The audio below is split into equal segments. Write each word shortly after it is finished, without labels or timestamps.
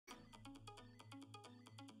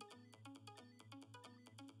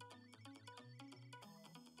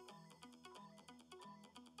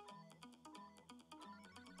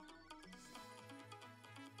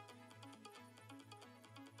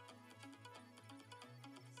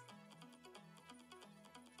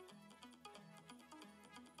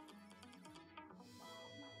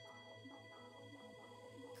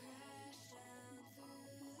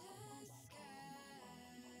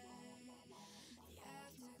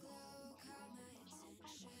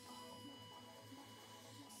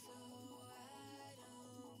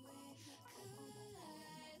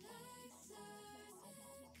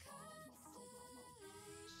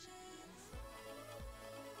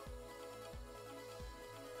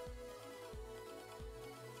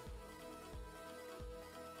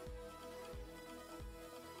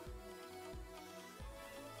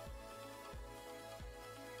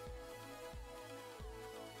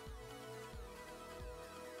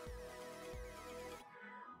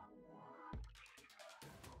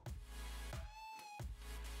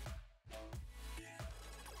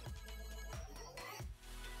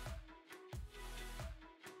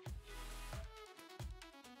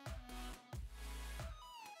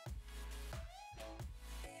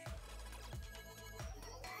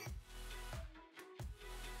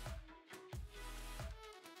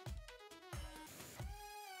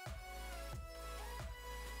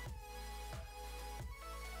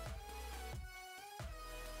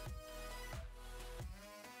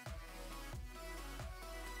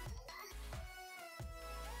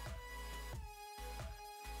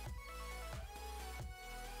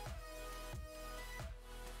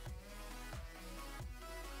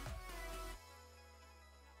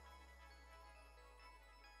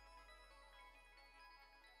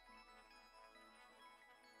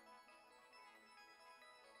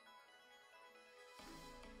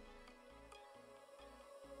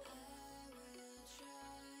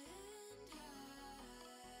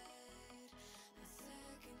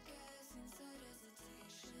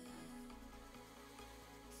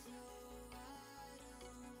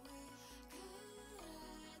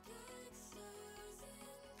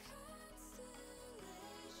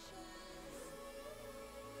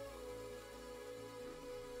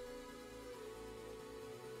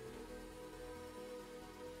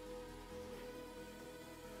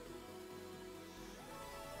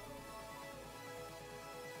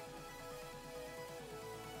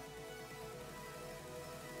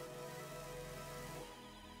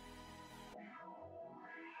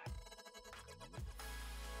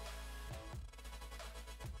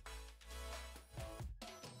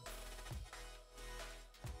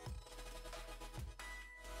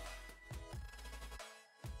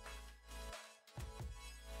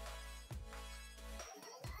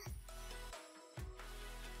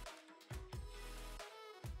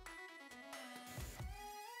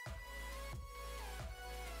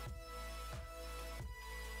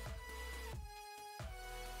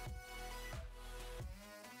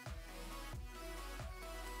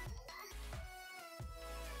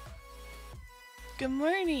Good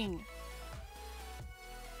morning.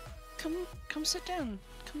 Come sit down.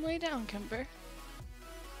 Come lay down, Kimber.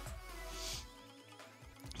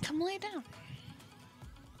 Come lay down.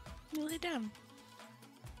 Lay down.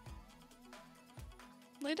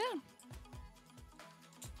 Lay down.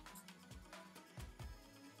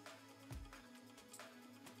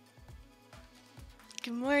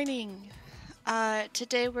 Good morning.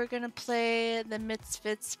 Today we're gonna play the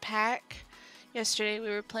Misfits pack. Yesterday we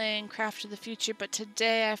were playing Craft of the Future, but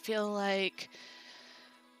today I feel like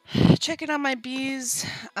checking on my bees,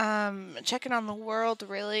 checking on the world,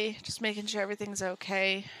 really, just making sure everything's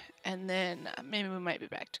okay, and then maybe we might be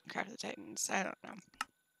back to Craft of the Titans. I don't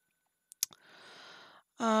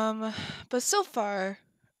know. But so far,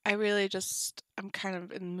 I really I'm kind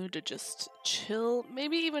of in the mood to just chill,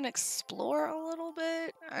 maybe even explore a little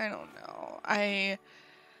bit. I don't know. I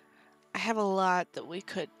have a lot that we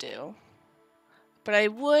could do, but I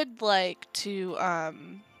would like to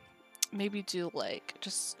maybe do like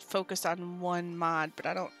just focus on one mod, but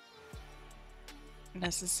I don't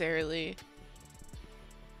necessarily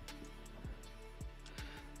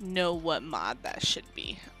know what mod that should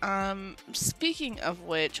be. Speaking of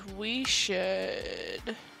which, we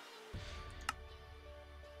should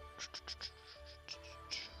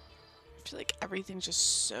I feel like everything's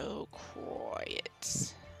just so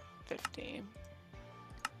quiet. 50.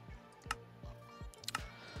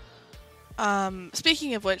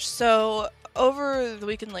 Speaking of which, so over the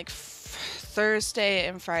weekend, like Thursday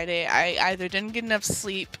and Friday, I either didn't get enough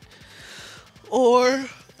sleep or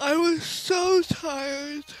I was so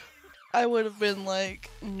tired. I would have been like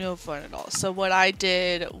no fun at all. So what I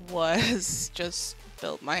did was just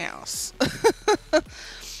build my house.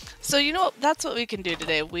 So you know what? That's what we can do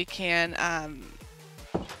today. We can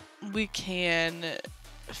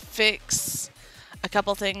fix a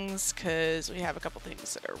couple things because we have a couple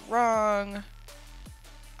things that are wrong.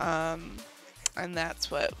 And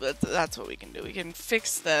that's what we can do. We can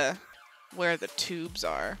fix where the tubes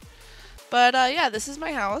are. But yeah, this is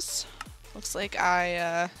my house. Looks like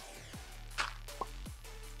I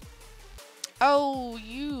oh,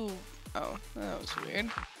 that was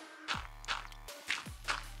weird.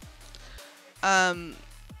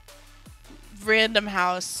 Random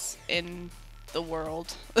house in the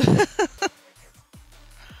world. And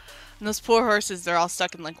those poor horses, they're all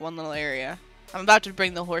stuck in like one little area. I'm about to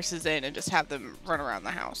bring the horses in and just have them run around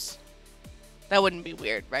the house. That wouldn't be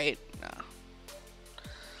weird, right? No.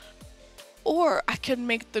 Or I could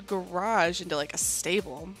make the garage into like a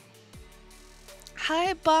stable.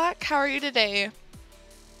 Hi, Buck. How are you today?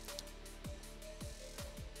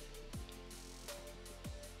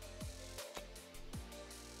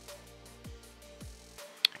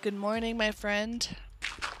 Good morning, my friend.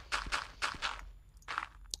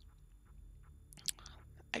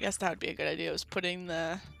 I guess that would be a good idea, was putting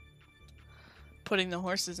the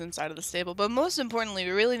horses inside of the stable. But most importantly,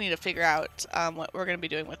 we really need to figure out what we're going to be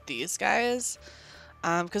doing with these guys,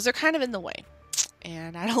 because they're kind of in the way,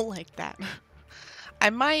 and I don't like that. I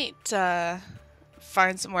might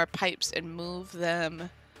find some more pipes and move them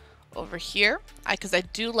over here, because I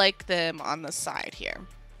do like them on the side here.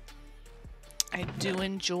 I do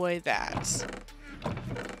enjoy that.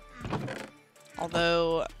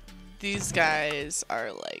 Although these guys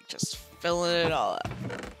are like just filling it all up.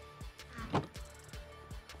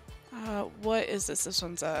 What is this? This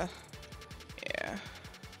one's yeah.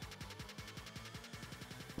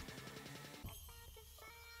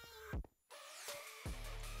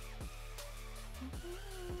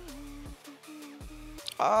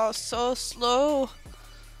 Oh, so slow.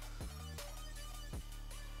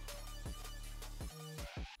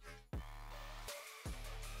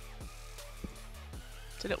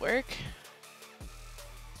 Did it work?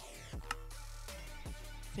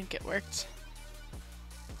 I think it worked.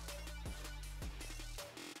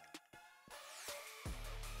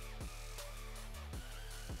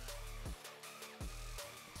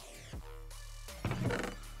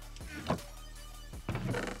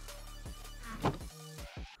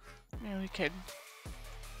 Yeah, we could.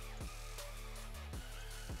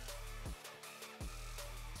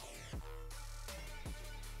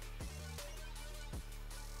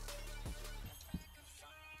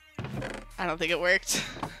 I don't think it worked.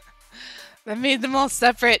 That made them all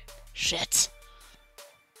separate. Shit.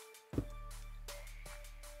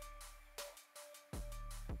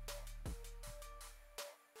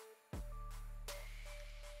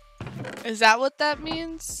 Is that what that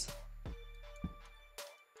means?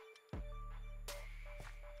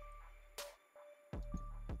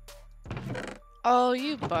 Oh,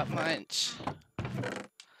 you butt munch.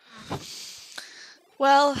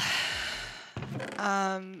 Well,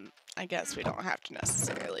 I guess we don't have to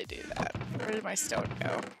necessarily do that. Where did my stone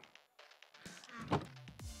go?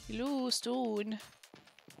 Hello, stone.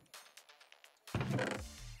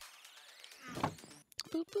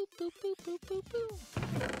 Boop, boop, boop, boop, boop, boop, boop.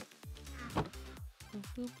 Boop,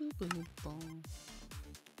 boop, boop, boop, boom.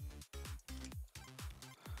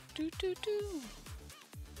 Do, do, do.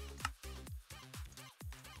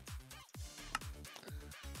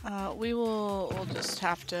 We'll just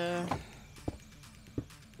have to...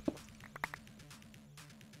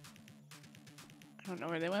 I don't know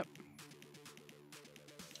where they went.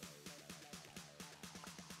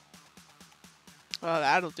 Well,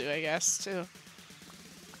 that'll do, I guess, too.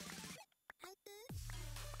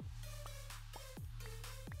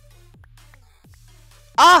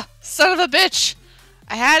 Ah! Son of a bitch!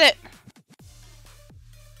 I had it!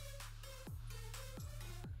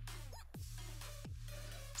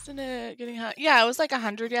 Isn't it getting hot? Yeah, it was like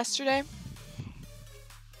 100 yesterday.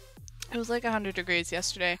 It was like 100 degrees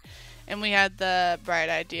yesterday. And we had the bright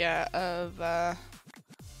idea of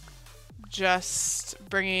just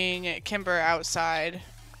bringing Kimber outside.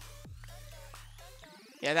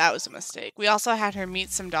 Yeah, that was a mistake. We also had her meet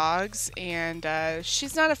some dogs, and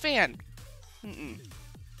she's not a fan. Mm-mm.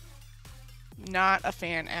 Not a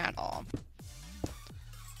fan at all.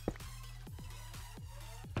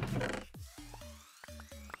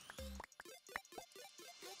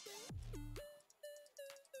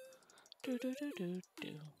 Do, do, do, do, do.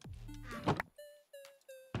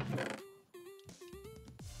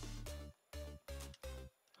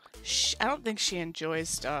 I don't think she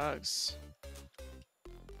enjoys dogs.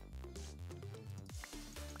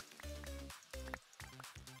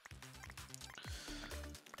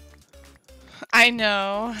 I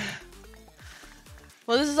know.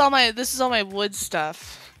 Well, this is all my wood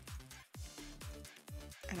stuff.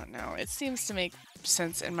 I don't know. It seems to make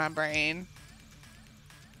sense in my brain.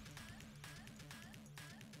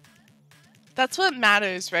 That's what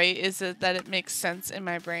matters, right? Is it that it makes sense in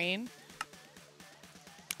my brain?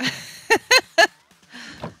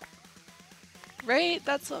 Right?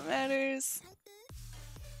 That's what matters.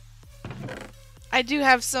 I do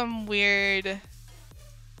have some weird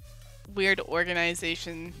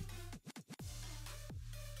organization.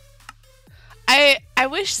 I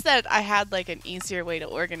wish that I had like an easier way to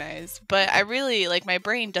organize, but I really like my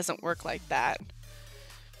brain doesn't work like that.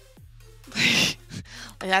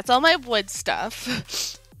 Like, that's all my wood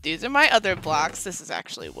stuff. These are my other blocks. This is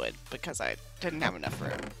actually wood because I didn't have enough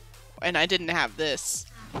room. And I didn't have this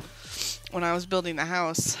when I was building the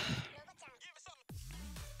house.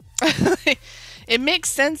 It makes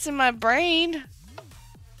sense in my brain.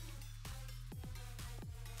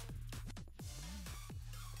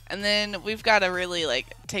 And then we've got to really like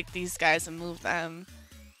take these guys and move them.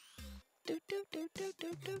 Do, do, do, do,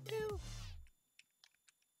 do, do, do.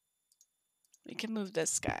 We can move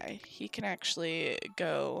this guy. He can actually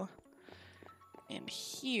go in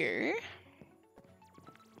here.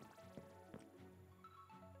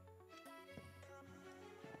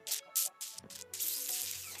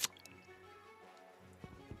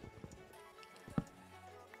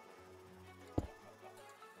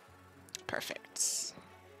 Perfect.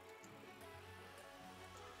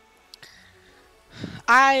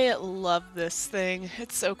 I love this thing.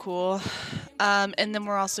 It's so cool. And then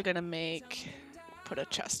we're also gonna put a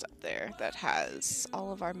chest up there that has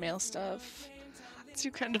all of our mail stuff. So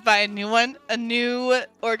you kind of buy a new one, a new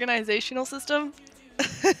organizational system.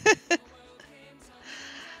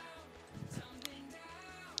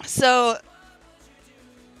 So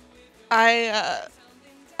I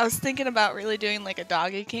was thinking about really doing like a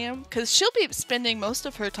doggy cam, because she'll be spending most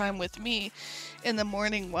of her time with me in the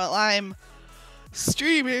morning while I'm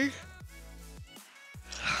streaming.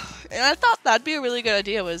 And I thought that'd be a really good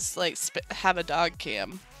idea, was like have a dog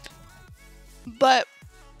cam. But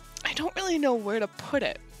I don't really know where to put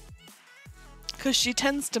it, because she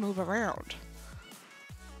tends to move around.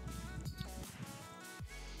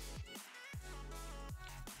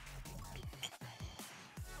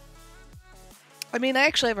 I mean, I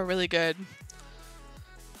actually have a really good,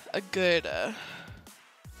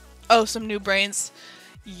 oh, some new brains.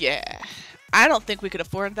 Yeah. I don't think we could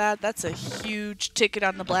afford that. That's a huge ticket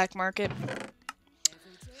on the black market.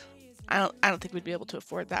 I don't think we'd be able to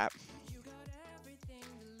afford that.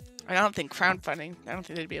 I don't think crowdfunding. I don't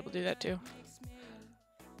think they'd be able to do that too.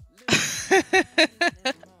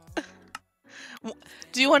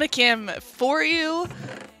 Do you want a cam for you?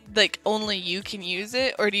 Like only you can use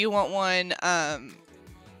it, or do you want one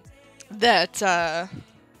that's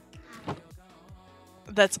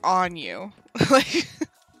on you? Like,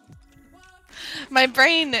 my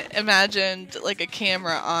brain imagined like a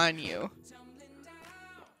camera on you.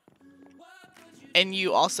 and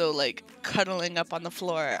you also like cuddling up on the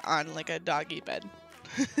floor on like a doggy bed.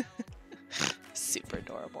 Super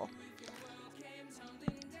adorable.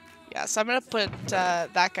 Yeah, so I'm gonna put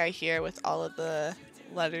that guy here with all of the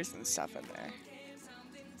letters and stuff in there.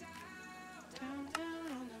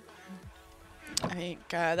 I think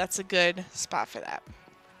that's a good spot for that.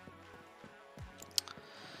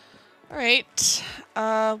 All right,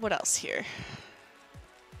 what else here?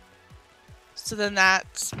 So then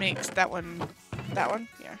that makes that one,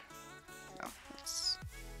 yeah. No, let's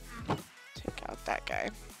take out that guy.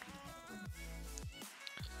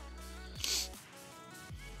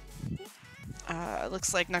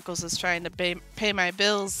 Looks like Knuckles is trying to pay my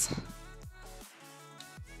bills.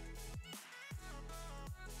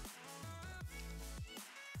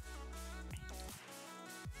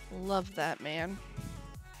 Love that, man.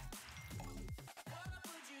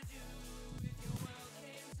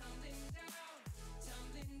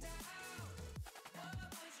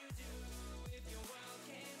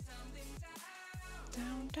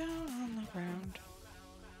 Down, down on the ground.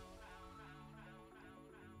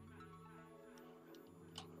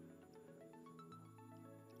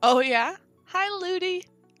 Oh yeah? Hi, Ludi.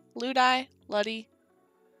 Ludi. Luddy.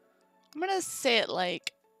 I'm gonna say it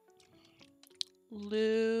like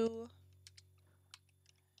Lu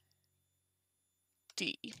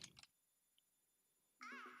D.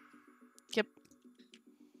 Yep.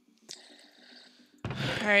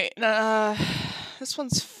 Alright, this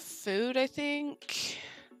one's food, I think.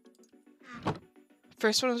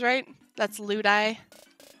 First one was right. That's Ludi.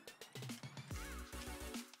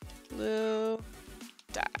 Ludi.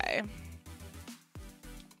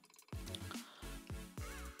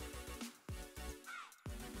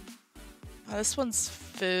 Oh, this one's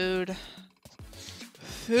food.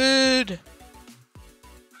 Food.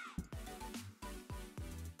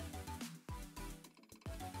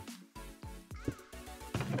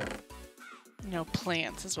 No,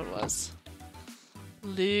 plants is what it was.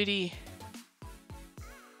 Ludi.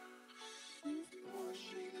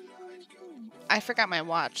 I forgot my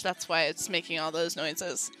watch. That's why it's making all those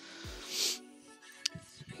noises.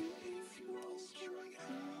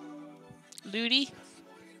 Ludi.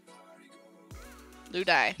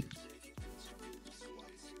 Ludi.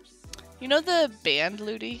 You know the band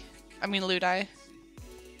Ludi? I mean Ludi.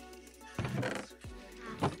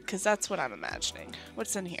 Because that's what I'm imagining.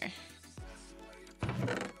 What's in here?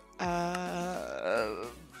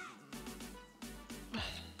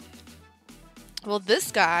 Well,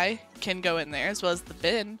 this guy can go in there as well as the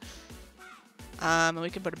bin. And we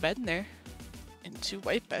can put a bed in there. And 2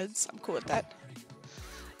 white beds. I'm cool with that.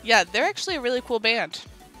 Yeah, they're actually a really cool band.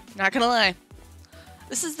 Not gonna lie.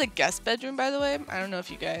 This is the guest bedroom, by the way. I don't know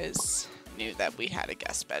if you guys knew that we had a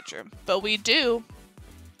guest bedroom. But we do.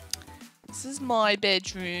 This is my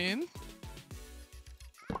bedroom.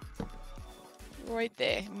 Right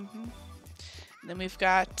there. And then we've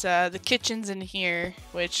got the kitchens in here,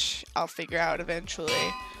 which I'll figure out eventually.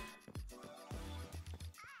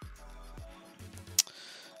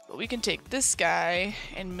 But we can take this guy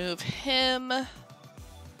and move him.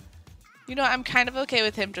 You know, I'm kind of okay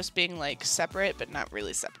with him just being like separate, but not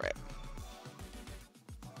really separate.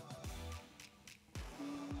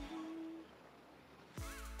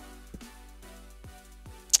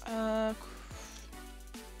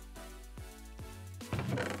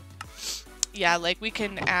 Yeah, like we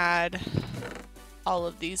can add all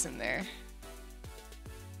of these in there.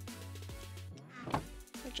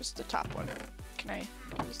 Like just the top one. Can I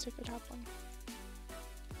just take the top one?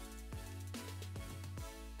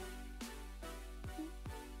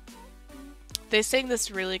 They sing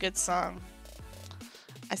this really good song.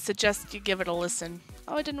 I suggest you give it a listen.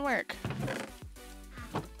 Oh, it didn't work.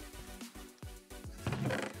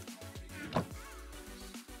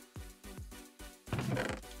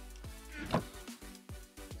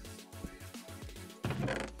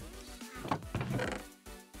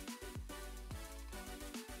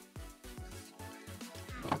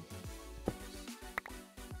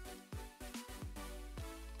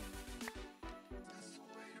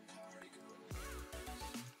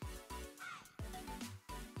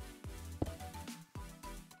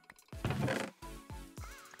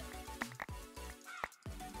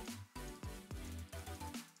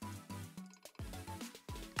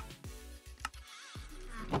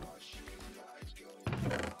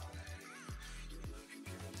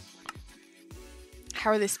 How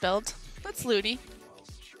are they spelled? That's Ludi.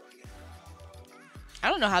 I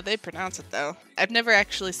don't know how they pronounce it though. I've never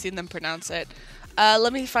actually seen them pronounce it.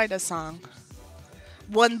 Let me find a song.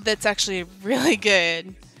 One that's actually really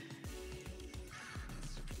good.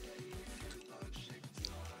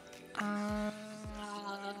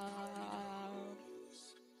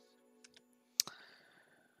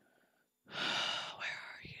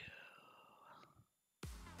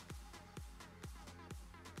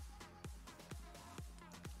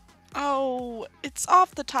 It's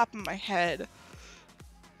off the top of my head.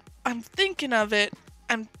 I'm thinking of it.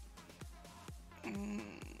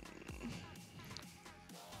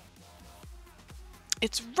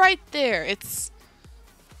 It's right there. It's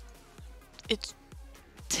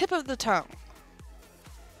tip of the tongue.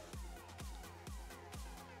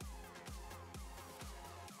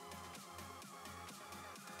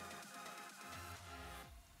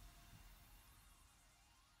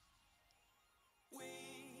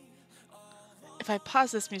 If I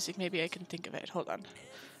pause this music, maybe I can think of it. Hold on.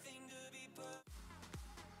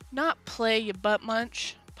 Not play, you butt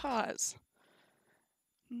munch. Pause.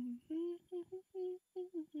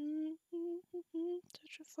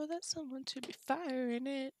 Searching for that someone to be firing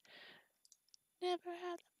it. Never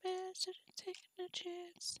had the best, should've taken a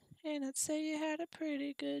chance. And I'd say you had a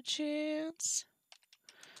pretty good chance.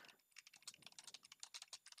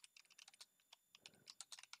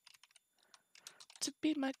 To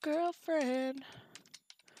be my girlfriend.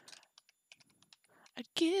 I'd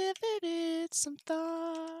given it some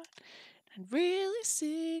thought. And really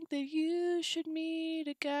think that you should meet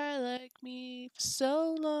a guy like me for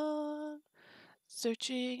so long.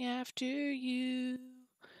 Searching after you.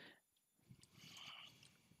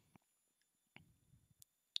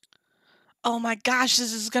 Oh my gosh,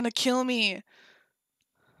 this is gonna kill me.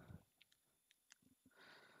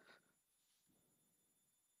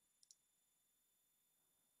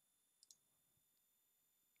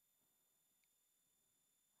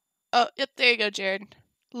 Oh, yep, there you go, Jared.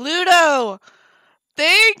 Ludo!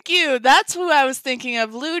 Thank you! That's who I was thinking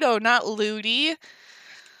of. Ludo, not Ludi.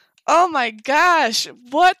 Oh my gosh,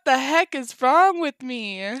 what the heck is wrong with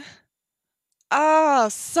me? Oh,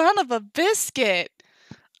 son of a biscuit.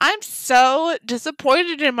 I'm so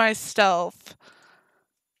disappointed in myself.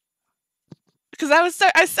 Because I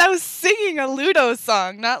was singing a Ludo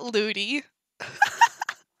song, not Ludi.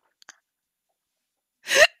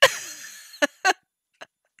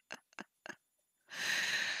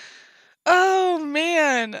 Oh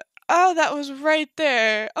man. Oh, that was right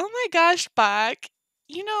there. Oh my gosh, Bach.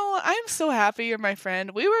 You know, I'm so happy you're my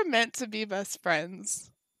friend. We were meant to be best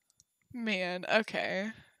friends. Man,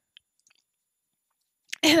 okay.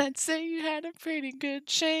 And I'd say you had a pretty good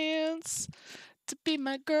chance to be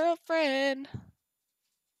my girlfriend.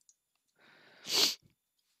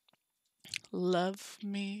 Love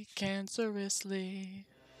me cancerously,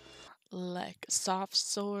 like a soft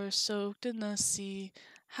sore soaked in the sea.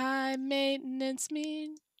 High maintenance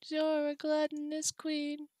means you're a gluttonous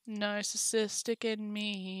queen, narcissistic and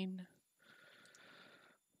mean.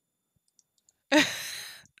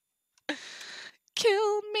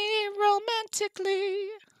 Kill me romantically.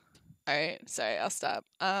 Alright, sorry, I'll stop.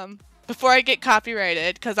 Before I get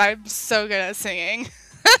copyrighted, because I'm so good at singing.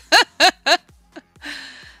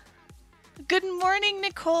 Good morning,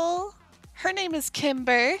 Nicole. Her name is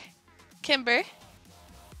Kimber. Kimber.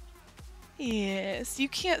 Yes, you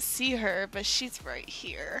can't see her, but she's right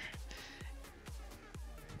here.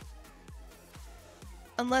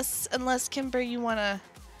 Unless Kimber, you wanna...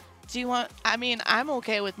 I mean, I'm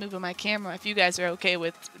okay with moving my camera if you guys are okay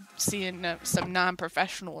with seeing some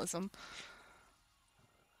non-professionalism.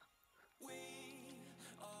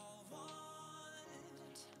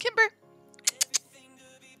 Kimber.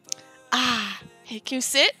 Ah, hey, can you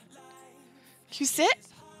sit? Can you sit?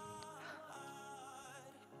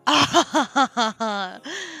 Ah,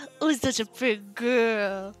 oh, such a pretty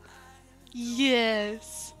girl.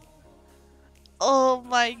 Yes. Oh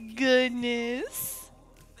my goodness.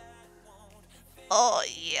 Oh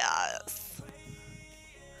yes.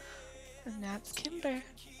 And that's Kimber.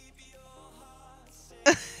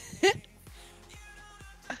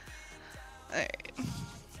 Alright.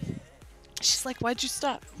 She's like, why'd you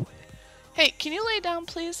stop? Hey, can you lay down,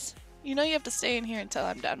 please? You know you have to stay in here until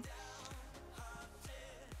I'm done.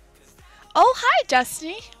 Oh, hi,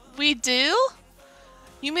 Destiny. We do?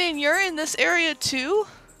 You mean you're in this area too?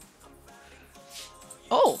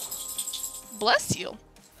 Oh, bless you.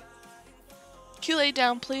 Can you lay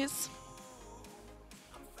down, please?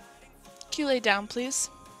 Can you lay down, please?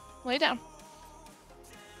 Lay down.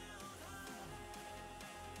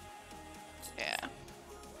 Yeah.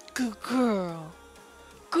 Good girl.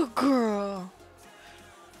 Good girl.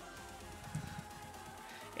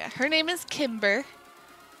 Yeah, her name is Kimber.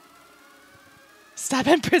 Stop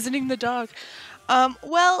imprisoning the dog.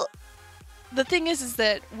 Well, the thing is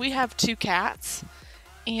that we have 2 cats,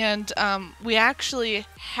 and we actually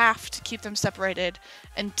have to keep them separated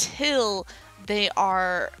until they're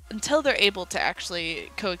able to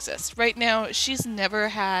actually coexist. Right now, she's never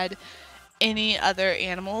had any other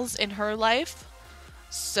animals in her life,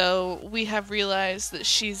 so we have realized that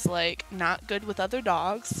she's like not good with other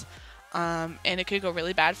dogs. And it could go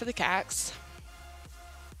really bad for the cats.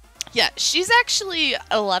 Yeah, she's actually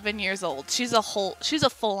 11 years old. She's a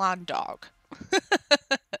full-on dog.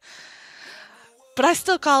 But I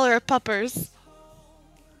still call her a puppers.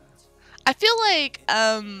 I feel like,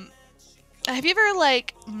 have you ever,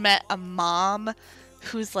 like, met a mom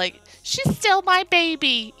who's like, she's still my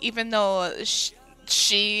baby, even though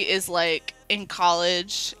she is, like, in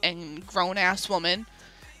college and grown-ass woman.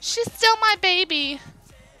 She's still my baby.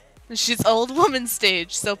 She's old woman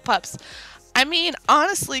stage, so pups. I mean,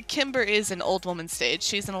 honestly, Kimber is an old woman stage.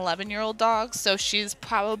 She's an 11-year-old dog, so she's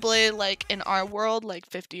probably, like, in our world, like,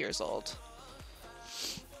 50 years old.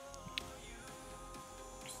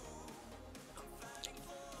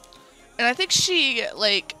 And I think she,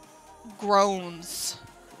 like, groans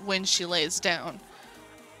when she lays down.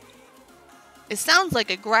 It sounds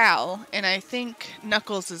like a growl, and I think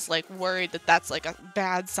Knuckles is, like, worried that that's, like, a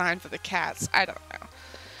bad sign for the cats. I don't know.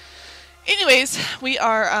 Anyways, we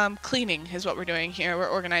are cleaning is what we're doing here. We're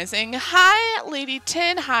organizing. Hi, Lady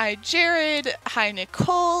Tin. Hi, Jared. Hi,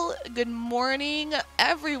 Nicole. Good morning,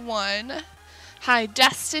 everyone. Hi,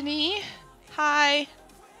 Destiny. Hi.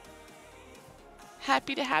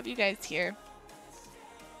 Happy to have you guys here.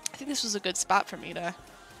 I think this was a good spot for me to...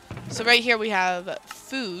 So right here we have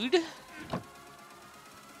food.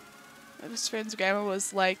 My best friend's grandma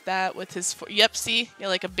was like that with his... Yep, see? You're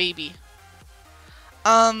like a baby.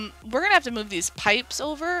 We're gonna have to move these pipes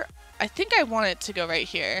over. I think I want it to go right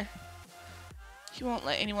here. He won't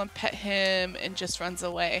let anyone pet him and just runs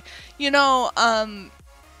away. You know,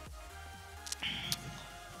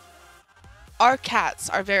 our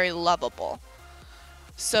cats are very lovable.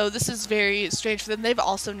 So this is very strange for them. They've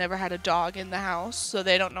also never had a dog in the house, so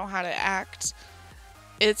they don't know how to act.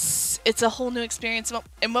 It's a whole new experience,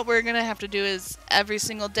 and what we're gonna have to do is every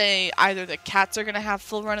single day, either the cats are gonna have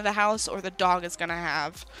full run of the house or the dog is gonna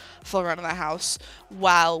have full run of the house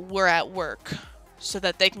while we're at work, so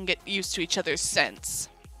that they can get used to each other's scents.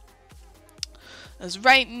 As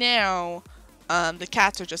right now, the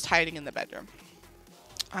cats are just hiding in the bedroom.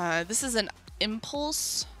 This is an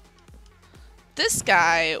Impulse. This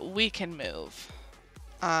guy we can move.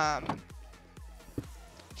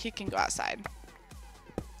 He can go outside.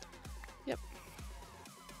 Yep.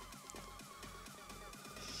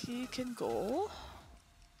 He can go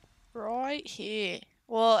right here.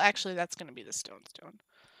 Well, actually, that's going to be the stone.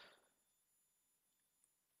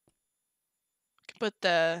 Put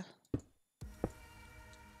the...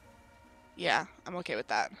 Yeah, I'm okay with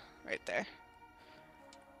that. Right there.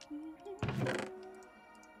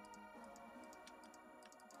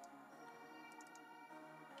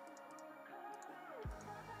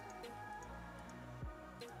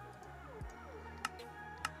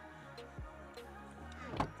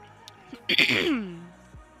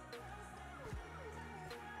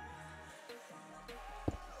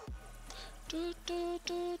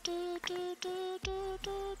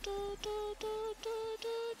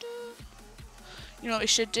 You know what we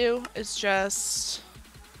should do is just...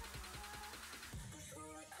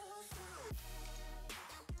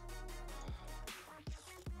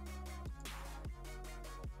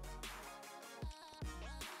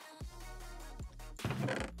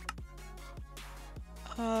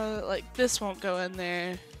 like this won't go in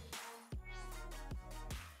there.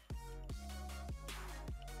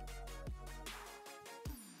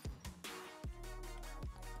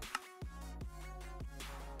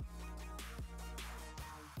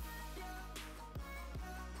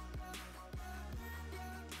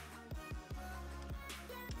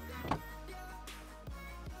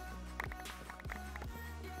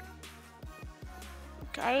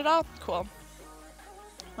 Got it all? Cool.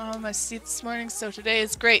 Oh, my seat this morning, so today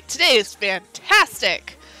is great. Today is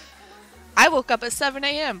fantastic! I woke up at 7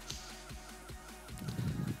 a.m.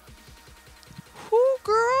 Whoo,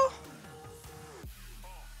 girl!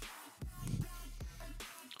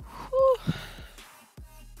 Whew.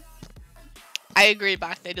 I agree,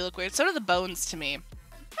 Bach. They do look weird. So do the bones to me.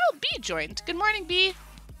 Oh, B joined. Good morning, B.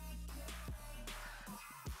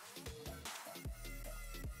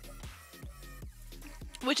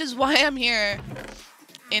 Which is why I'm here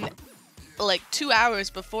in like 2 hours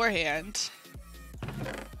beforehand.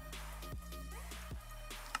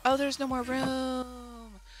 Oh, there's no more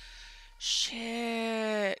room.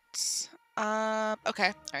 Shit. Okay.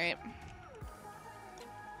 All right.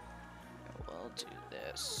 We'll do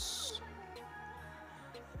this.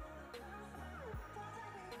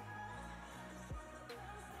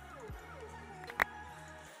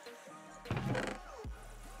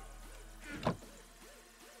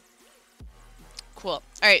 Cool.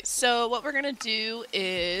 All right, so what we're gonna do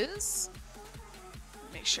is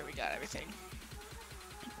make sure we got everything.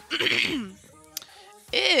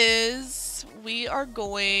 is we are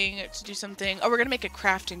going to do something. Oh, we're gonna make a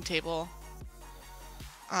crafting table.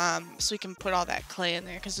 So we can put all that clay in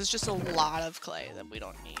there because there's just a lot of clay that we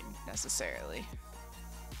don't need necessarily.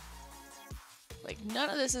 Like none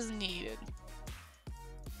of this is needed.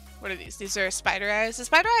 What are these? These are spider eyes. The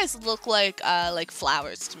spider eyes look like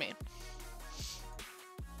flowers to me.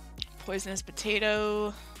 Poisonous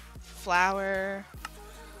potato, flower.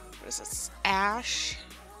 What is this? Ash.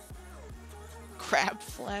 Crab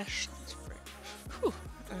flesh. Whew.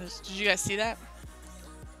 Did you guys see that?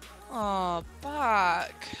 Oh,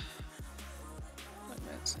 Bach.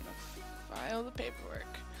 File the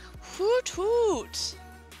paperwork. Hoot hoot.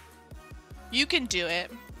 You can do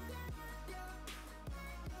it.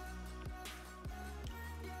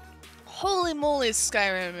 Holy moly,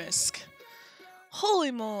 Skyrimisk.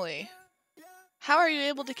 Holy moly. How are you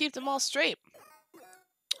able to keep them all straight?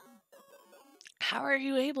 How are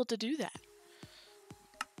you able to do that?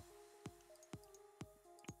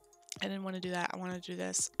 I didn't want to do that. I want to do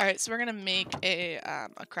this. All right, so we're gonna make a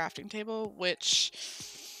crafting table, which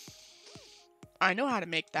I know how to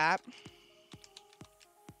make that.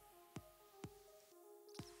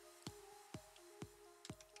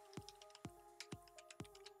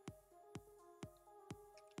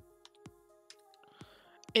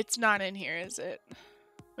 It's not in here, is it?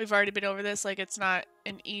 We've already been over this. Like, it's not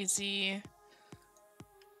an easy.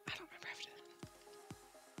 I don't remember.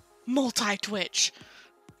 Multi-Twitch.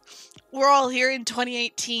 We're all here in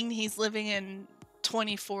 2018. He's living in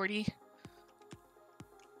 2040.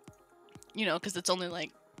 You know, because it's only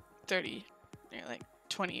like 30, like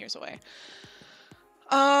 20 years away.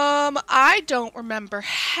 I don't remember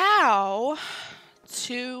how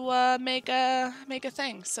to make a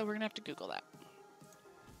thing, so we're gonna have to Google that.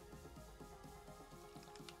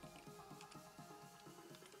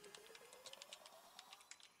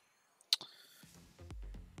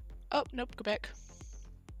 Oh, nope, go back.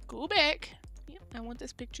 Go back. Yep, I want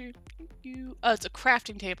this picture. Thank you. Oh, it's a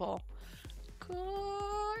crafting table.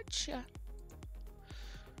 Gotcha.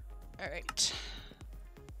 Alright.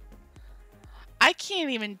 I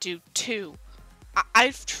can't even do 2.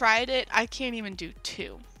 I've tried it. I can't even do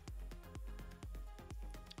 2.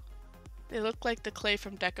 They look like the clay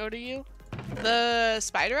from Deco to you. The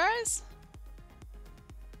spider eyes?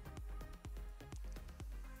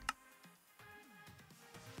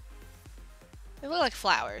 They look like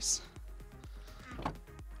flowers.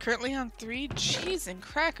 Currently on 3 cheese and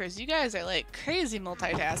crackers. You guys are like crazy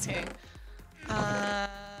multitasking.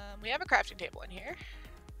 We have a crafting table in here.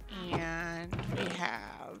 And we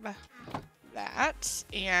have that.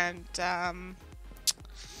 And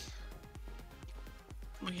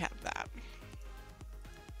we have that.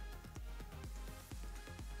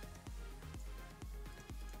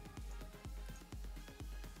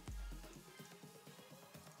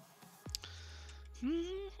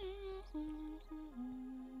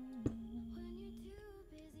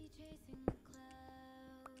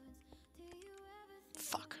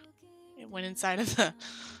 Fuck. It went inside of the...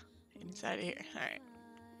 inside of here. Alright.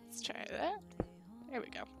 Let's try that. There we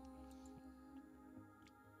go.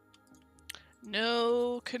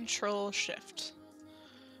 No control shift.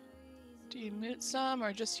 Do you mute some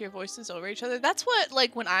or just hear voices over each other? That's what,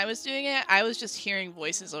 like, when I was doing it, I was just hearing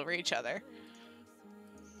voices over each other.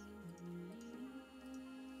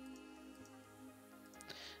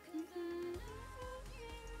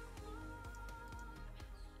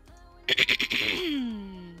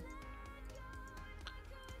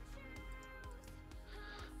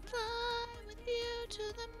 Fly with you to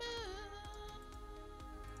the moon.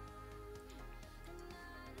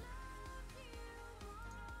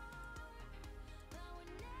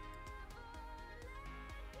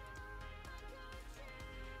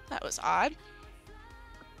 That was odd.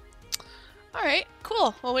 Alright,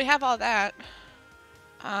 cool. Well, we have all that.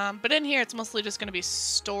 But in here, it's mostly just going to be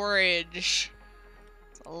storage.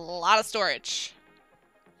 It's a lot of storage.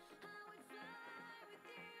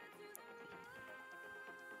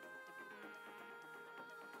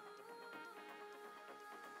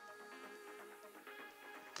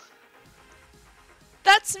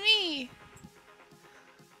 That's me!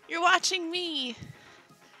 You're watching me!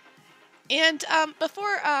 And,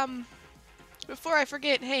 before I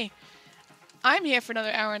forget, hey, I'm here for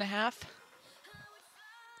another hour and a half.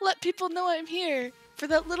 Let people know I'm here for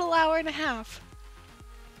that little hour and a half.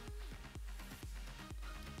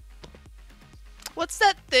 What's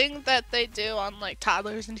that thing that they do on, like,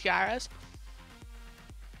 Toddlers and Tiaras?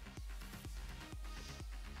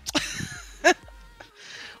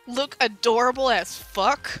 Look adorable as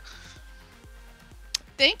fuck.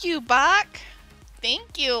 Thank you, Bach.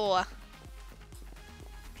 Thank you.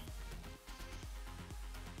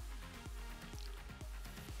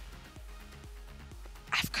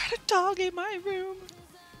 Dog in my room.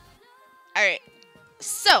 Alright.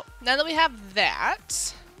 So, now that we have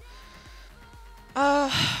that,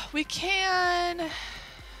 we can...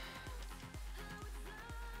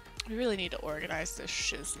 We really need to organize this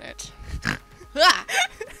shiznit. Ah!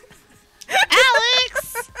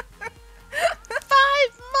 Alex!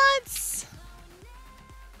 5 months!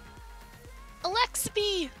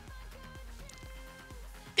 Alexby!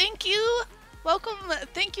 Thank you! Welcome!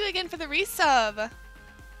 Thank you again for the resub!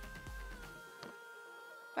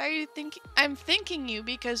 Why are you thinking? I'm thanking you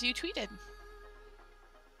because you tweeted.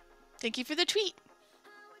 Thank you for the tweet.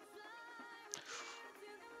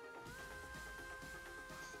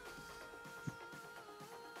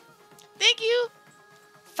 Thank you!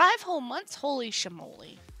 5 whole months? Holy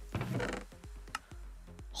shamoly.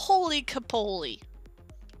 Holy capoly.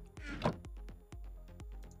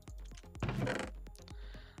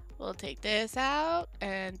 We'll take this out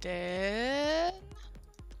and then...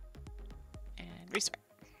 And restart.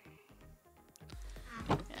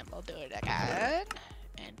 And we'll do it again.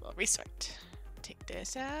 And we'll restart. Take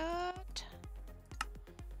this out.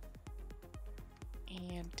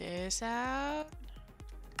 And this out.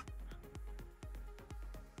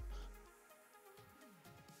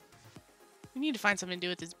 We need to find something to do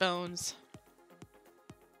with his bones.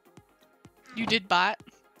 You did bot?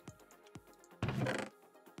 I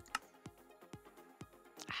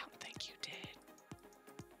don't think you did.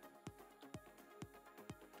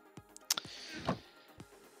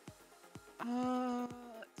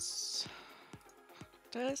 Let's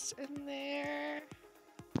this in there.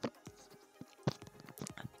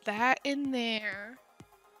 That in there.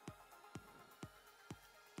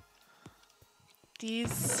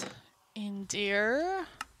 These in there.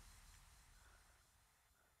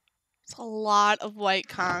 It's a lot of white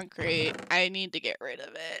concrete. I need to get rid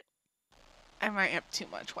of it. I might have too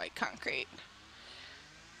much white concrete.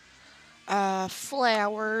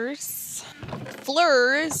 Flowers.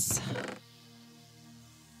 Fleurs.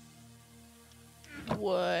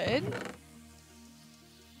 Wood.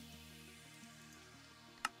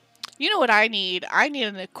 You know what I need? I need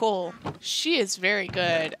a Nicole. She is very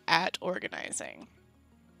good at organizing.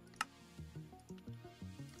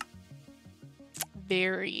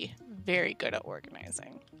 Very, very good at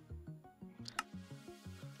organizing.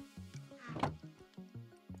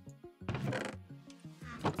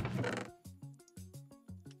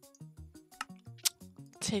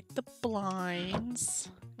 Take the blinds.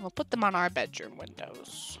 We'll put them on our bedroom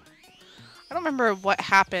windows. I don't remember what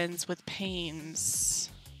happens with panes.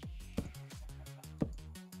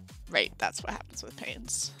 Right, that's what happens with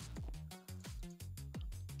panes.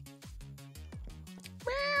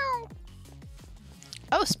 Meow.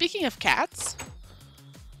 Oh, speaking of cats,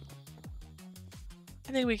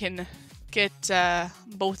 I think we can get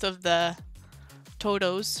both of the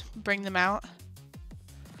Totos, bring them out.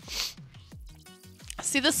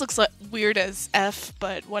 See, this looks like weird as F,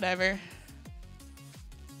 but whatever.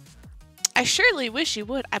 I surely wish you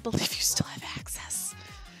would. I believe you still have access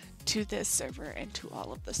to this server and to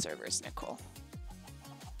all of the servers, Nicole.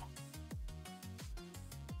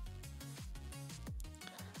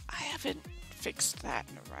 I haven't fixed that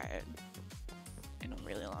in a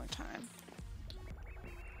really long time.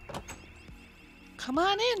 Come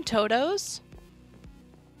on in, Totos.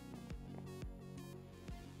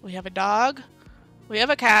 We have a dog. We have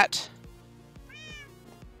a cat.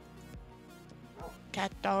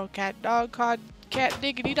 Cat, dog, cat,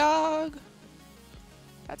 diggity dog.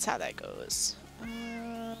 That's how that goes.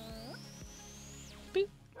 Boop.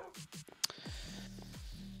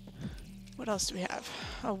 What else do we have?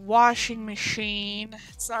 A washing machine.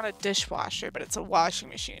 It's not a dishwasher, but it's a washing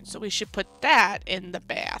machine. So we should put that in the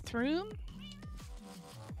bathroom.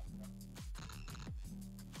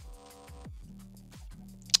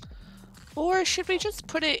 Or should we just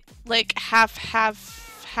put it like half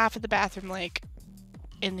of the bathroom like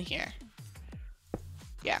in here?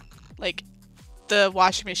 Yeah, like the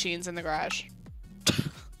washing machine's in the garage.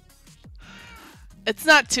 It's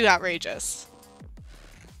not too outrageous.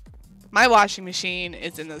 My washing machine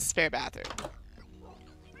is in the spare bathroom.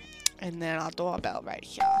 And then our doorbell right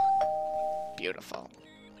here. Beautiful.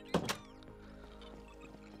 I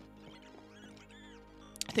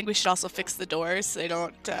think we should also fix the doors so they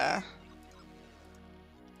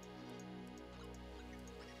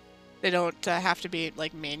don't have to be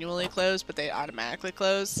like manually closed, but they automatically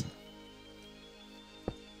close.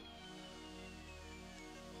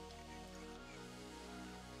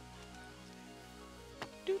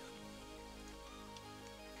 Doop.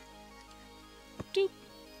 Doop.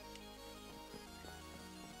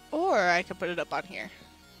 Or I could put it up on here.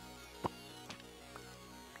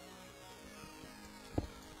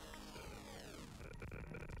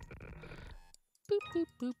 boop,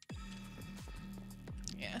 boop.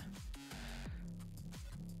 Yeah.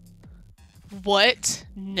 What?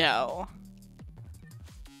 No.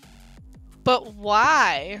 But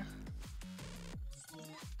why?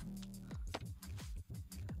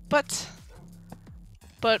 But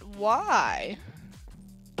why?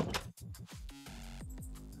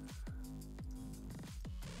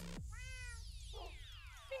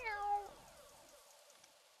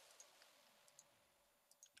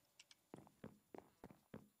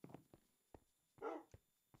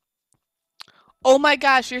 Oh my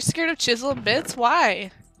gosh, you're scared of Chisel and Bits? Why?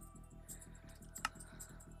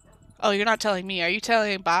 Oh, you're not telling me. Are you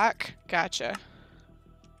telling Bach? Gotcha.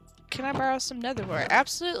 Can I borrow some nether wart?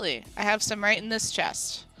 Absolutely. I have some right in this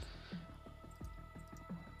chest.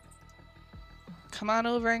 Come on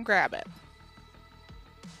over and grab it.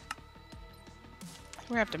 We're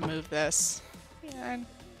gonna have to move this. Man.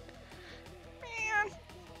 Man.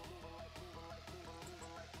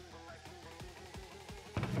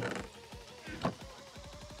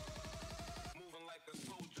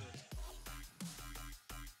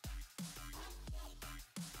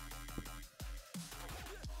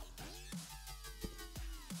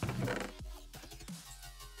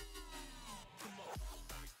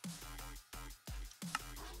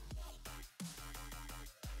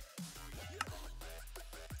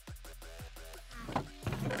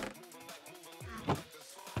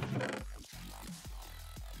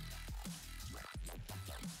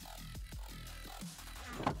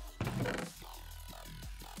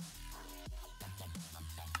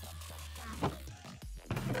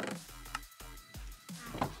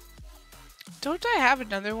 Don't I have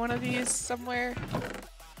another one of these somewhere?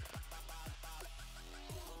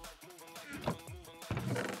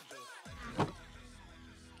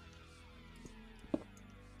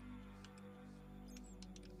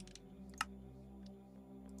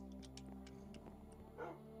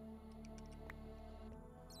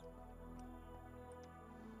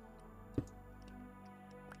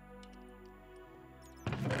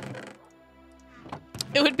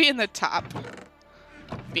 It would be in the top.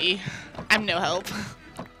 B. I'm no help.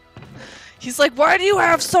 He's like, why do you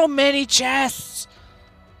have so many chests?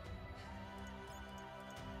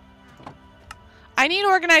 I need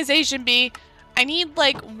organization, B. I need,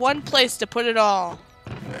 like, one place to put it all.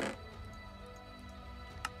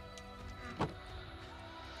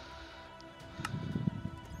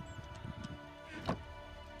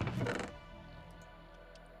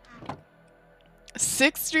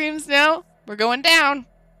 Six streams now? We're going down.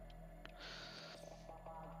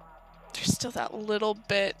 There's still that little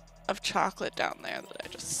bit of chocolate down there that I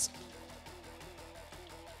just...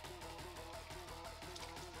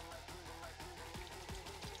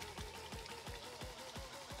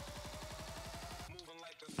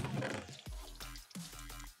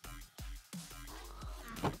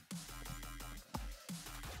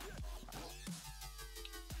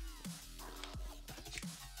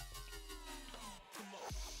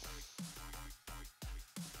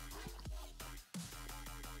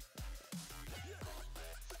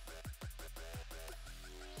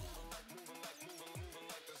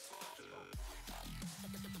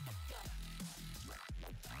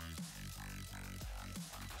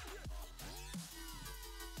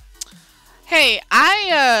 Hey,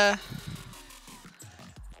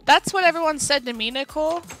 that's what everyone said to me,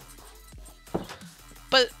 Nicole.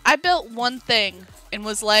 But I built one thing and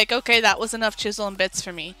was like, okay, that was enough Chisel and Bits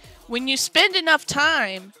for me. When you spend enough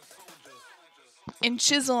time in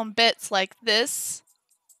Chisel and Bits like this,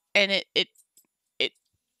 and it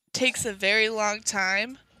takes a very long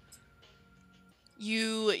time,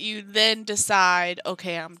 you then decide,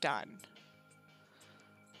 okay, I'm done.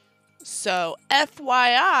 So,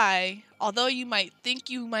 FYI, although you might think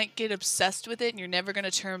you might get obsessed with it and you're never going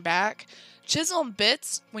to turn back, Chisel and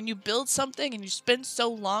Bits, when you build something and you spend so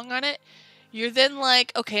long on it, you're then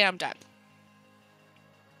like, okay, I'm done.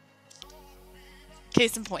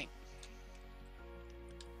 Case in point.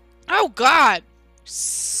 Oh, God!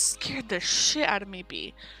 Scared the shit out of me,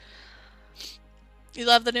 B. You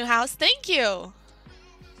love the new house? Thank you!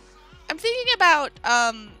 I'm thinking about,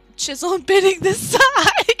 Chisel and bitting the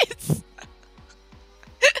sides!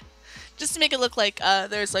 Just to make it look like,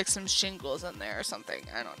 there's, like, some shingles in there or something.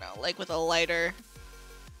 I don't know. Like, with a lighter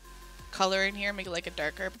color in here. Make it, like, a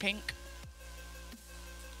darker pink.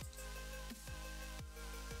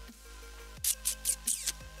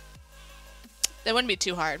 That wouldn't be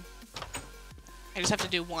too hard. I just have to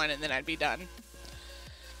do one and then I'd be done.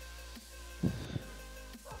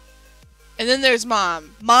 And then there's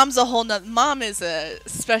Mom. Mom's a whole nother... Mom is a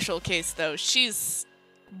special case, though. She's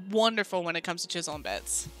wonderful when it comes to Chisel and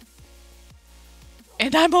Bits.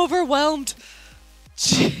 And I'm overwhelmed.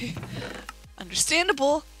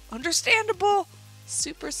 Understandable. Understandable.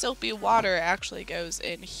 Super soapy water actually goes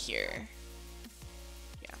in here.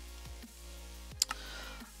 Yeah.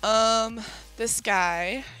 This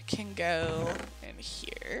guy can go in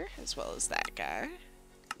here as well as that guy.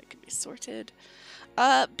 It can be sorted.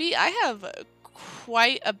 B, I have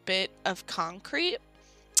quite a bit of concrete.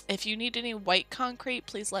 If you need any white concrete,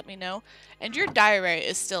 please let me know. And your diorite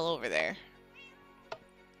is still over there.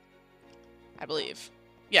 I believe.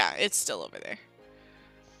 Yeah, it's still over there.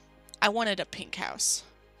 I wanted a pink house,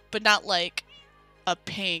 but not like a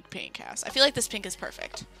pink house. I feel like this pink is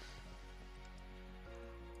perfect.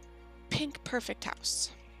 Pink perfect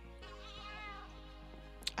house.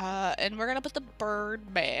 And we're gonna put the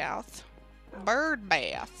bird bath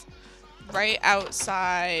right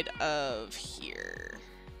outside of here.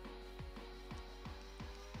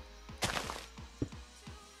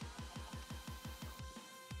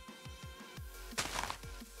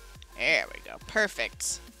 There we go.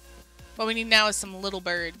 Perfect. What we need now is some little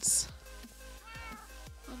birds.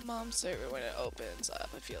 On Mom's server when it opens up.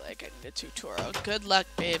 I feel like I need a tutorial. Good luck,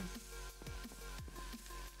 babe.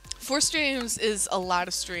 4 streams is a lot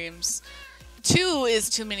of streams. 2 is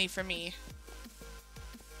too many for me.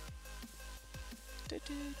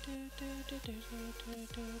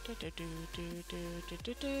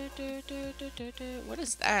 What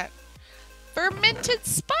is that? Fermented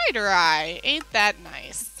spider eye. Ain't that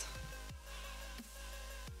nice?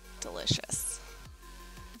 Delicious.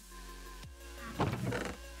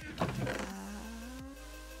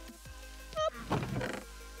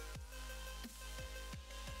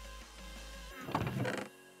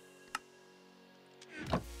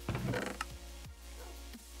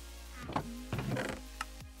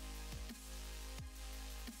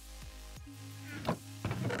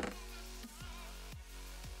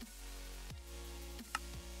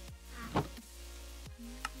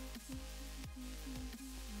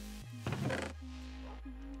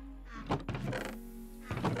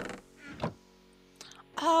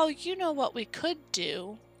 Oh, you know what we could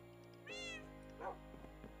do?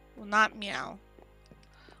 Well, not meow.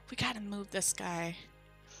 We gotta move this guy.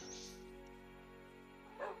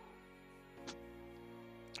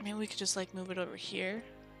 I mean, we could just, like, move it over here.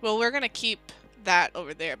 Well, we're gonna keep that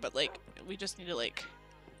over there, but, like, we just need to, like...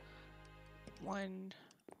 1,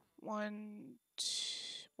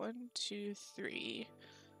 2, 3...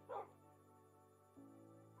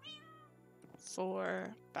 4,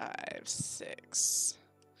 5, 6,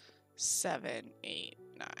 7, 8,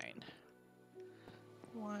 9.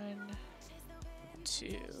 1,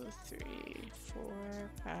 2, 3, 4,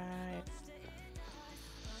 5.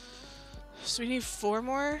 So we need 4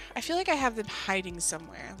 more? I feel like I have them hiding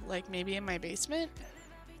somewhere, like maybe in my basement.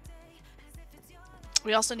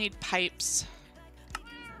 We also need pipes.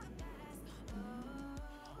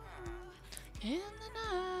 In the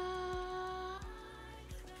night.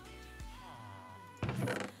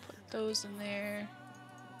 Put those in there.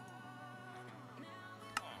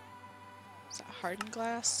 Is that hardened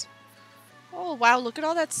glass? Oh wow, look at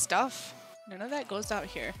all that stuff. None of that goes out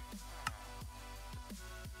here.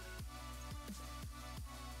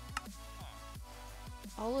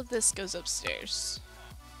 All of this goes upstairs.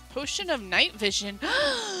 Potion of night vision.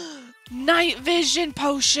 Night vision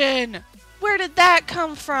potion! Where did that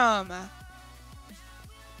come from?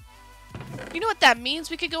 You know what that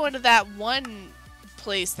means? We could go into that one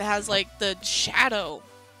place that has like the shadow.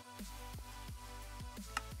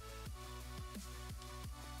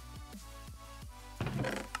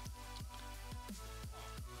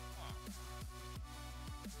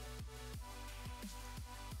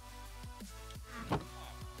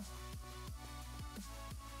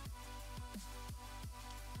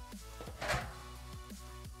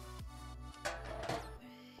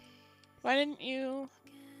 Why didn't you...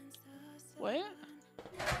 What?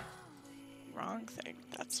 Wrong thing.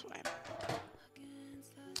 That's why.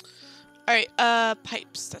 Alright,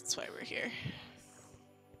 pipes. That's why we're here.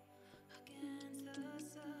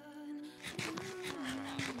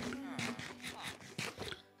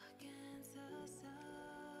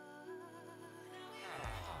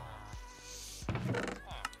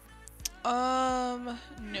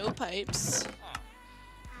 No pipes.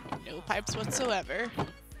 No pipes whatsoever.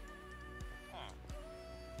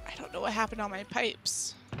 I don't know what happened on my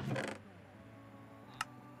pipes.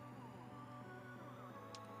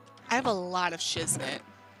 I have a lot of shiznit.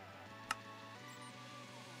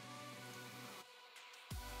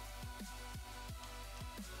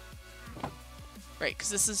 Right, because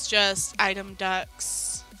this is just item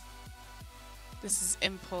ducts. This is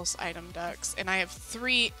impulse item ducts. And I have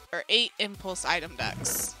 3 or 8 impulse item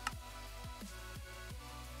ducts.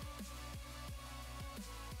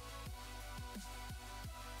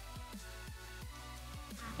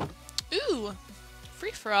 Ooh,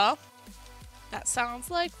 free for all. That sounds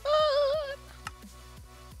like fun.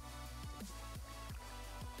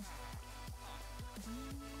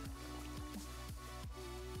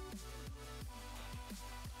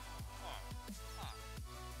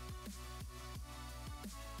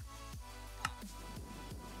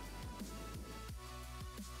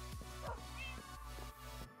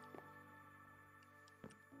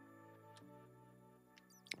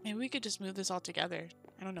 Maybe we could just move this all together.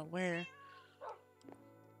 I don't know where.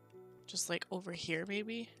 Just like over here,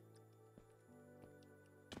 maybe?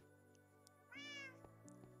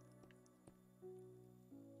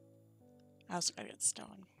 I also gotta get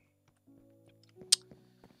stone.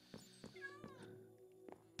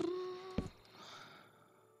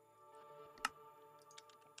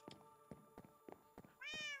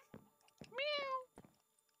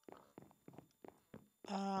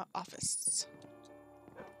 Office.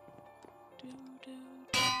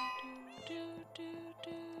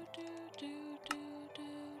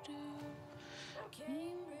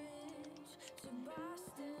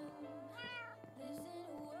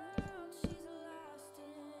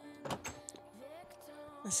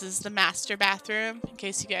 This is the master bathroom, in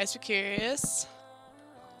case you guys are curious.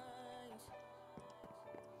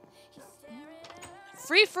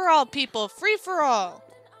 Free for all, people! Free for all!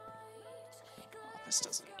 Oh, this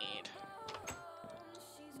doesn't need.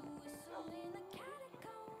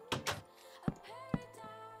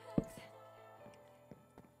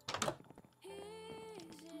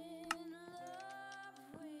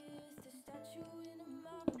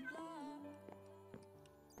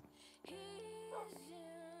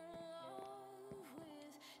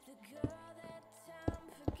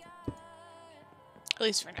 At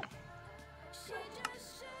least for now.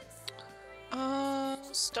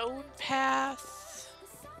 Stone path.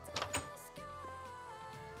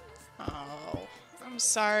 Oh, I'm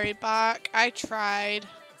sorry, Bach. I tried.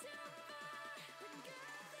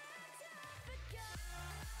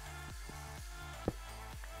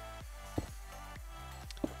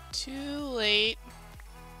 Too late.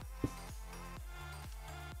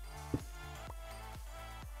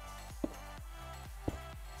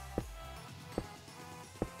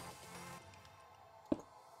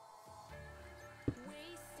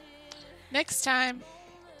 Next time.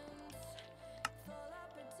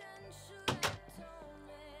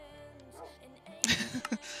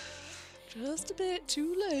 Just a bit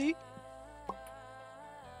too late.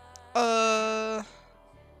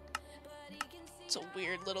 It's a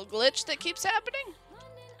weird little glitch that keeps happening.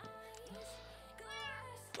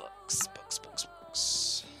 Books, books, books,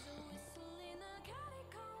 books.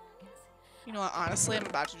 You know what, honestly, I'm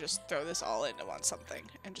about to just throw this all into one something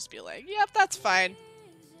and just be like, yep, that's fine.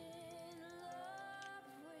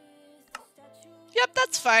 Yep,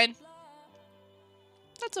 that's fine.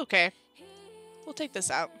 That's okay. We'll take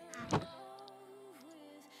this out.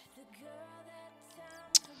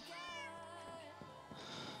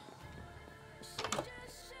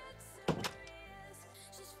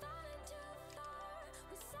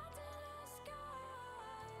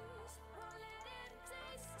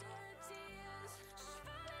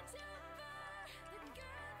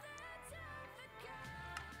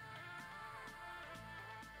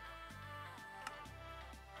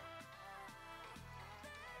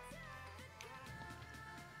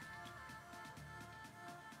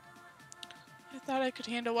 I thought I could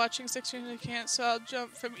handle watching 16, I can't, so I'll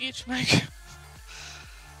jump from each mic.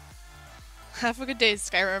 Have a good day,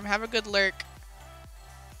 Skyrim. Have a good lurk.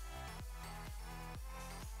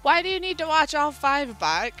 Why do you need to watch all 5,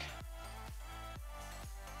 Bach?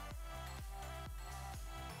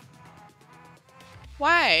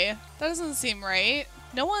 Why? That doesn't seem right.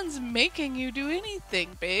 No one's making you do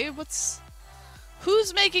anything, babe.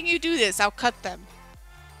 Who's making you do this? I'll cut them.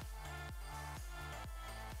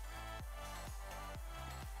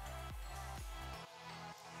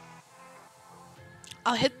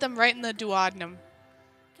 I'll hit them right in the duodenum.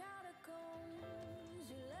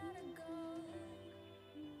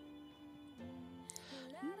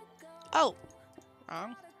 Oh,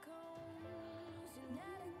 wrong.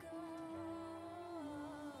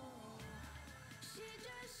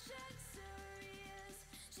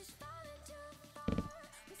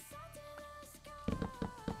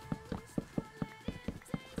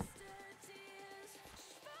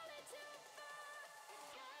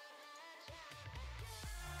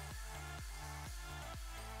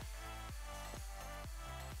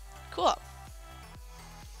 Cool.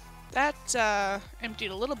 That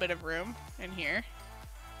emptied a little bit of room in here.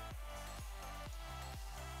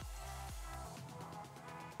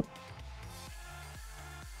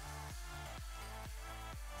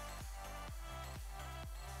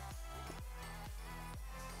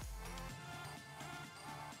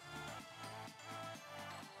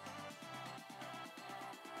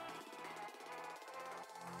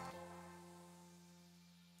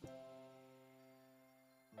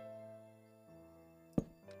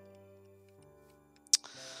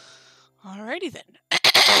 Alrighty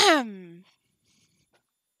then.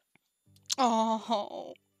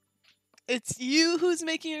 Oh, it's you who's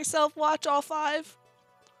making yourself watch all 5?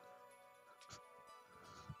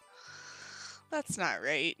 That's not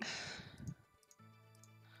right.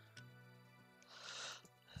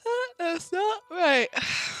 That's not right.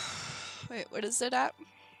 Wait, what is it at?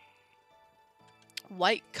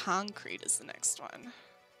 White concrete is the next one.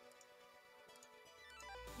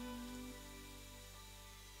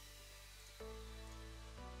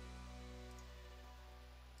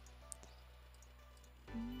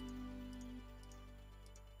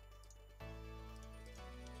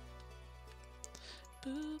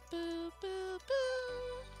 Boo, boo, boo, boo.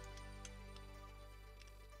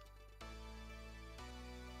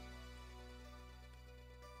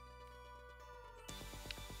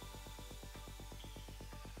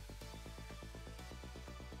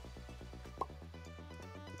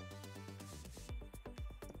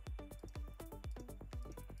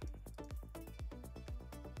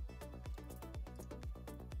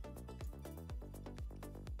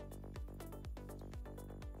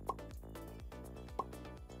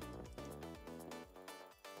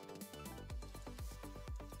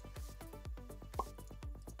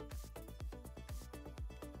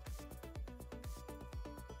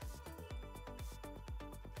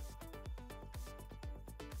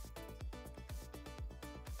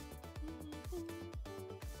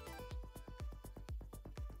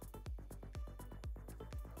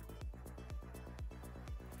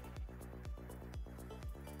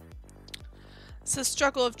 It's the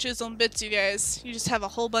struggle of chisel and bits, you guys. You just have a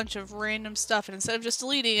whole bunch of random stuff, and instead of just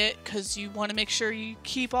deleting it, because you want to make sure you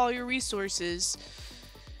keep all your resources,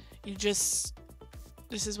 you just...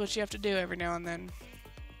 This is what you have to do every now and then.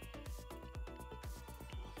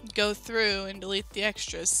 Go through and delete the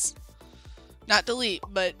extras. Not delete,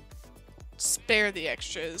 but spare the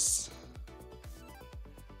extras.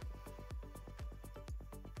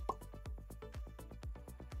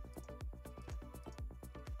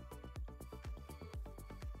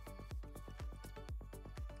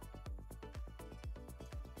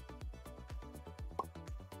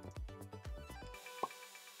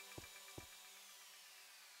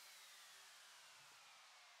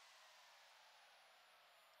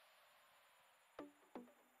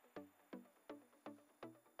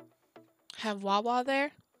 Have Wawa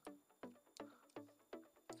there?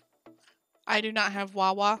 I do not have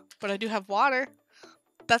Wawa, but I do have water.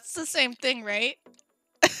 That's the same thing, right?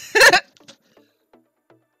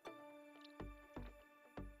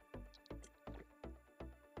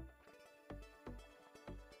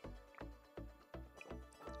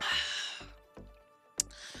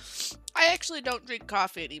 I actually don't drink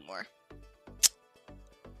coffee anymore.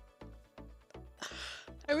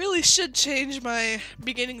 I really should change my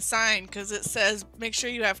beginning sign because it says make sure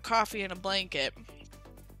you have coffee and a blanket.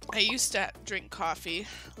 I used to drink coffee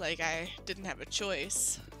like I didn't have a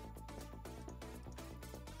choice.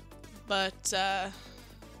 But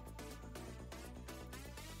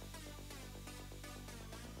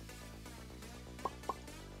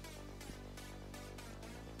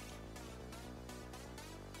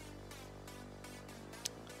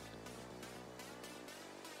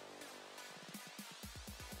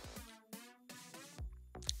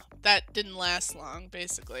that didn't last long,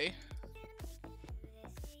 basically.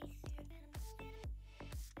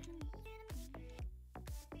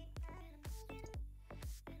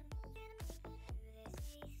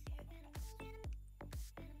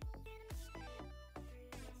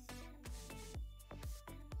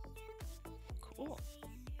 Cool.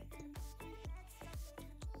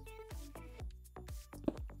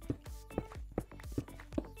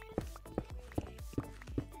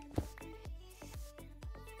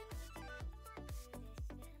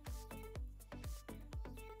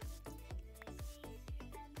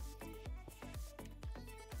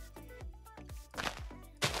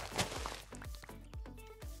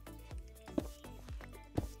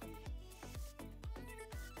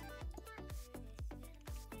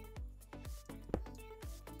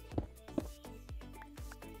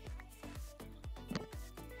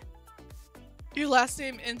 Your last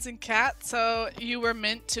name ends in cat, so you were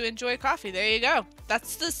meant to enjoy coffee. There you go.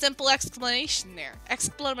 That's the simple explanation there.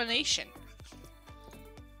 Explanation.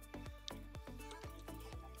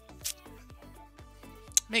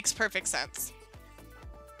 Makes perfect sense.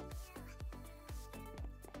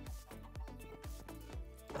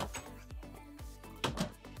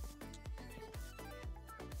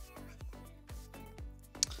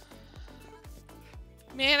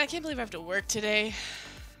 Man, I can't believe I have to work today.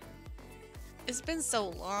 It's been so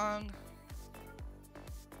long.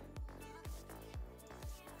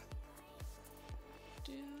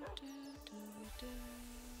 Do, do,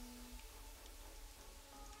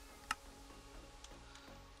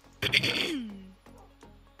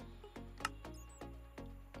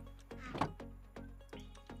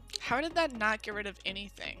 How did that not get rid of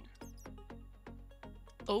anything?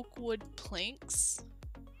 Oakwood planks?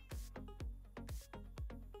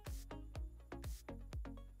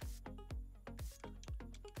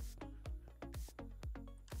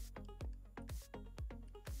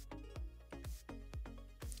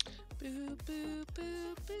 Boo, boo,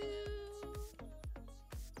 boo, boo.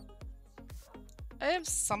 I have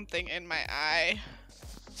something in my eye.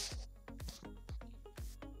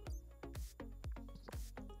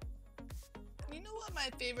 You know what my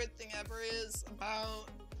favorite thing ever is about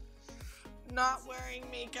not wearing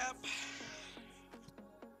makeup?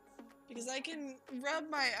 Because I can rub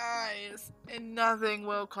my eyes and nothing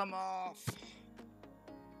will come off.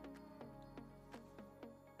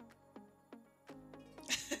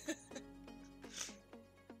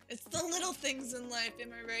 It's the little things in life, am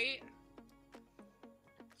I right?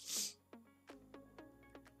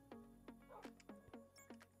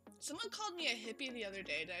 Someone called me a hippie the other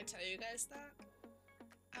day. Did I tell you guys that?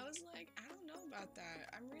 I was like, I don't know about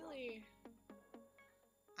that. I'm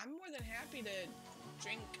more than happy to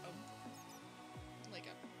drink a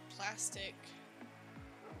plastic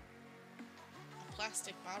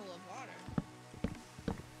bottle of water.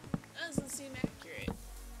 That doesn't seem accurate.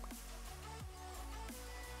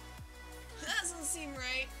 That doesn't seem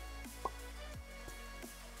right.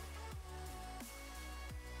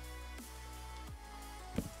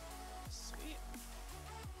 Sweet.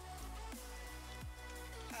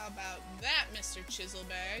 How about that, Mr.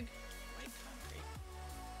 Chiselbag? White concrete.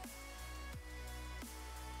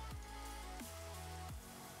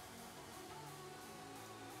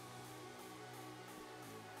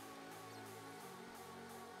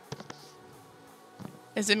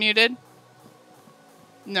 Is it muted?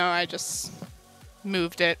 No, I just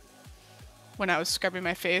moved it when I was scrubbing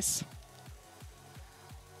my face.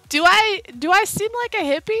 Do I seem like a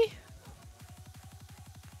hippie?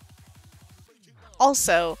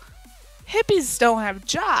 Also, hippies don't have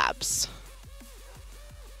jobs.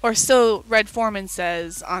 Or so Red Foreman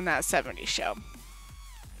says on that 70s show.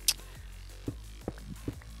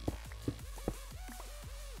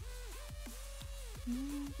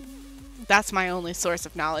 That's my only source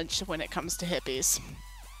of knowledge when it comes to hippies.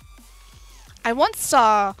 I once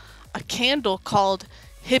saw a candle called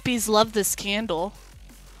Hippies Love This Candle.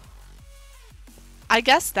 I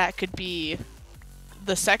guess that could be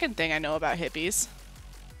the second thing I know about hippies.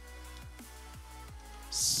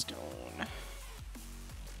 Stone.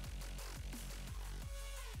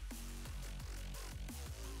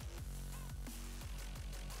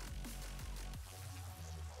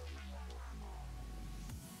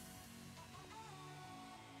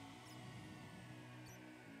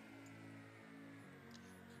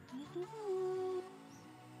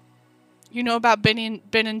 You know about Ben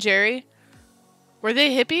and Jerry? Were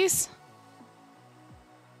they hippies?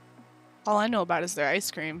 All I know about is their ice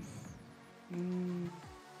cream.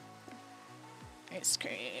 Ice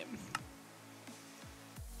cream.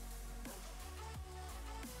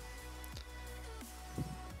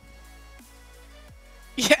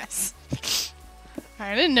 Yes.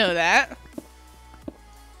 I didn't know that.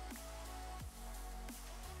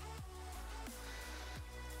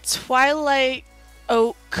 Twilight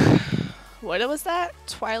Oak. What was that?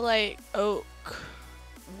 Twilight Oak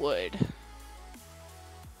Wood.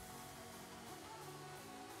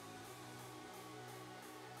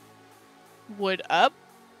 Wood up?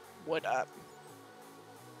 Wood up.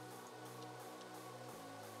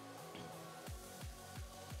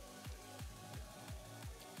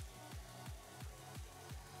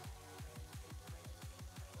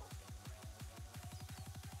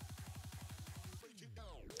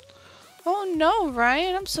 Oh no,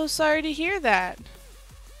 Ryan, I'm so sorry to hear that.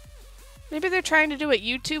 Maybe they're trying to do what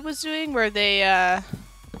YouTube was doing, where they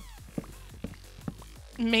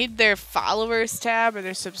made their followers tab or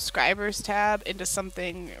their subscribers tab into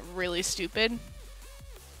something really stupid.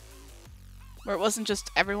 Where it wasn't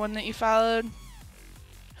just everyone that you followed.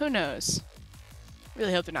 Who knows?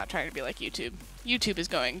 Really hope they're not trying to be like YouTube. YouTube is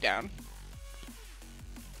going down.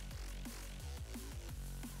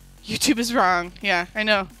 YouTube is wrong. Yeah, I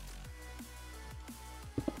know.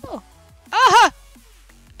 Oh. Aha!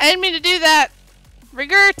 I didn't mean to do that.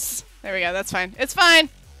 Regrets. There we go. That's fine. It's fine.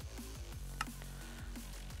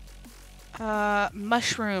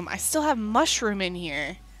 Mushroom. I still have mushroom in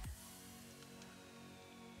here.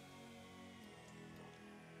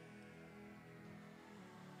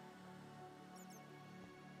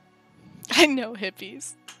 I know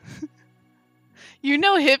hippies. You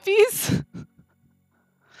know hippies?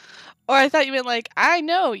 Or I thought you meant like, I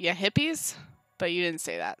know, you hippies. but you didn't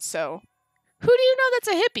say that. So, who do you know that's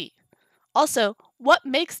a hippie? Also, what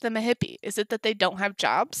makes them a hippie? Is it that they don't have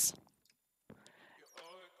jobs?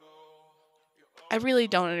 I really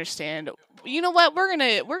don't understand. You know what? We're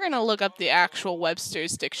gonna look up the actual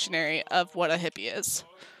Webster's dictionary of what a hippie is.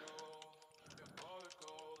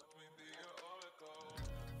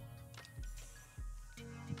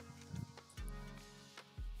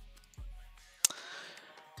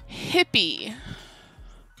 Hippie.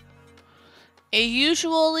 A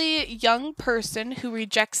usually young person who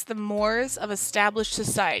rejects the mores of established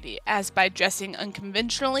society, as by dressing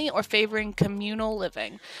unconventionally or favoring communal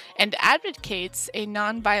living, and advocates a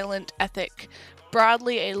nonviolent ethic,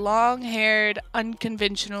 broadly a long-haired,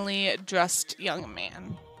 unconventionally dressed young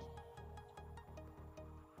man.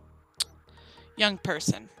 Young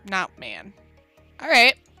person, not man. All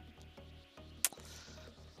right.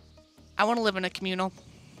 I want to live in a communal.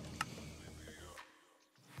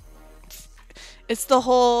 It's the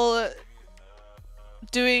whole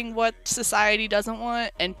doing what society doesn't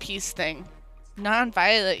want and peace thing.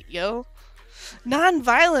 Non-violent, yo.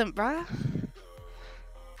 Non-violent, bruh.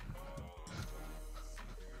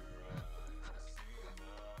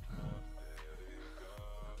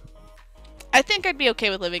 I think I'd be okay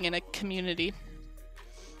with living in a community.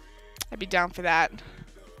 I'd be down for that.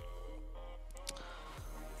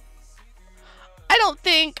 I don't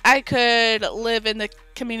think I could live in the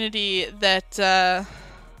community that, have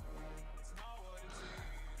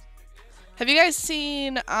you guys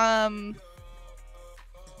seen, I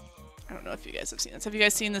don't know if you guys have seen this. Have you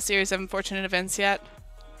guys seen the series of Unfortunate Events yet?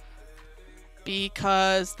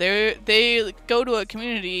 Because they go to a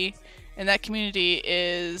community, and that community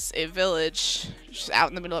is a village just out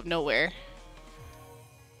in the middle of nowhere.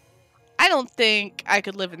 I don't think I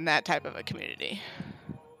could live in that type of a community.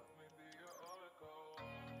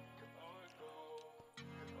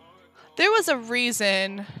 There was a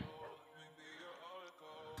reason.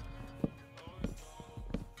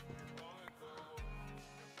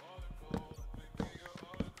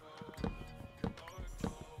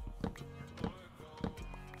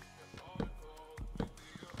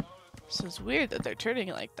 So it's weird that they're turning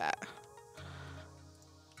like that.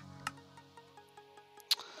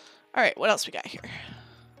 Alright, what else we got here?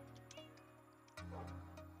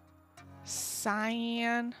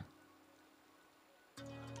 Cyan.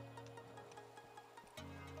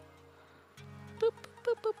 Boop,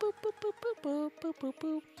 boop, boop, boop, boop, boop, boop, boop, boop,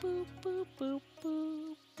 boop, boop, boop, boop,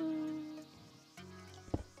 boop, boop.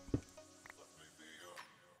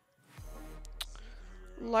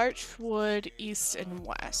 Larchwood, east and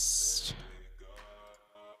west.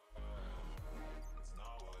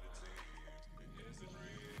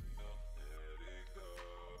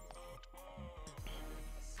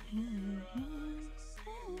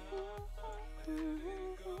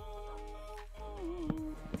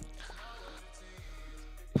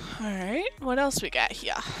 Alright, what else we got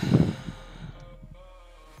here?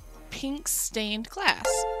 Pink stained glass.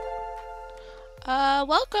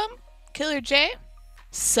 Welcome, Killer J.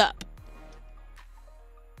 Sup.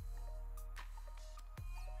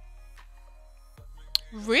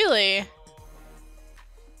 Really?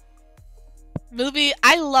 Movie?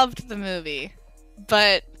 I loved the movie,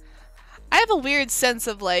 but I have a weird sense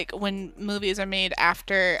of like when movies are made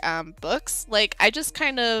after books. Like I just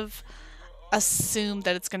kind of assume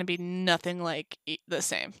that it's going to be nothing like the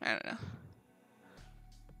same. I don't know.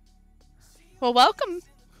 Well, welcome.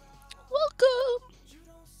 Welcome.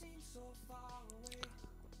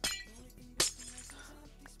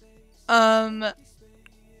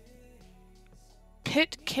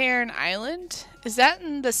 Pitcairn Island? Is that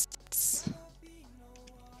in the States?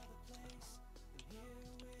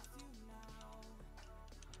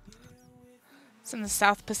 It's in the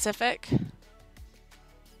South Pacific.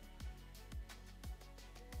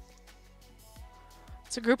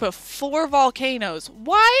 It's a group of 4 volcanoes.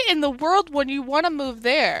 Why in the world would you want to move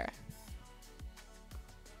there?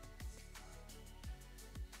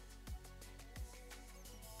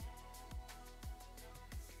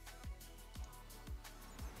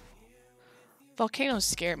 Volcanoes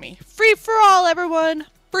scare me. Free for all, everyone!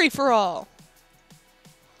 Free for all!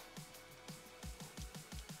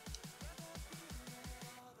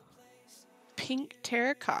 Pink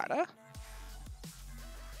terracotta.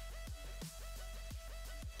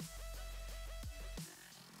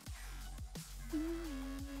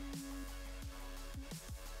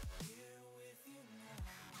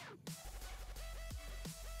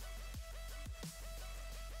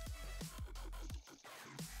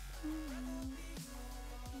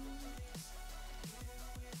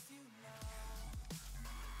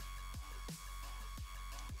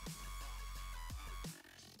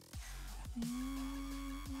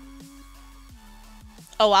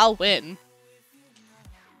 Oh, I'll win.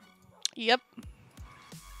 Yep.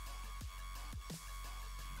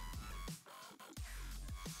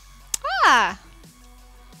 Ah!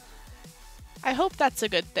 I hope that's a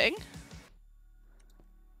good thing.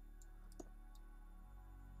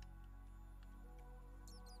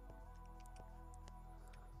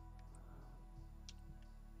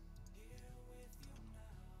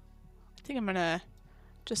 I think I'm gonna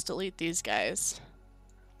just delete these guys.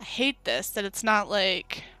 I hate this, that it's not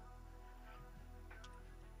like...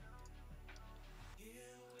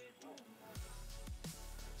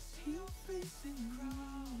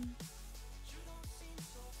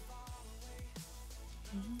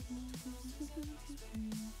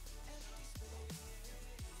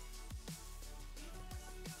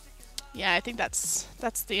 Yeah, I think that's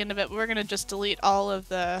the end of it. We're gonna just delete all of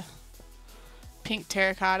the pink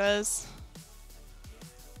terracottas.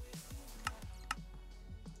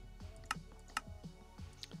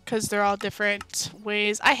 Because they're all different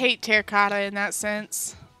ways. I hate terracotta in that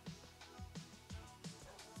sense.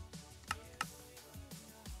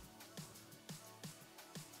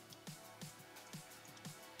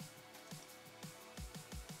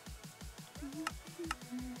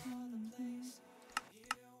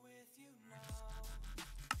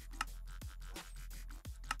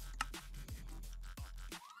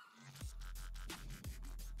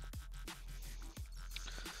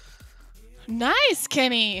 Nice,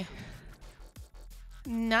 Kenny.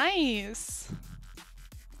 Nice.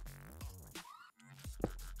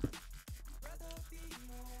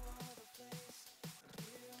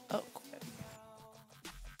 Oh,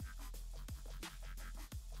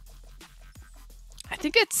 I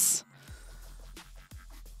think it's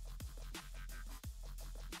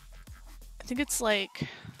like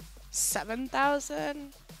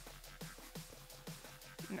 7,000.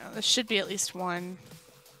 No, this should be at least one.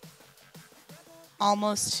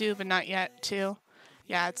 Almost 2, but not yet 2.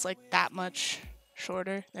 Yeah, it's like that much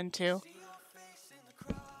shorter than 2.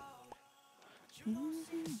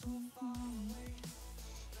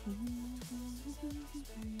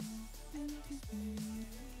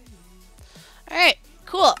 Alright,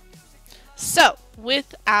 cool. So,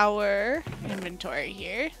 with our inventory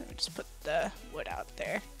here, let me just put the wood out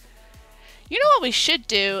there. You know what we should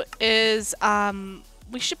do is,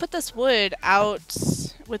 we should put this wood out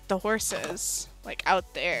with the horses, like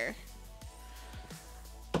out there.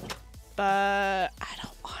 But I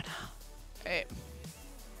don't wanna. Alright.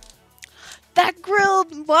 That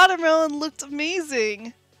grilled watermelon looked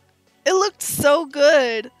amazing. It looked so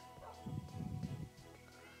good.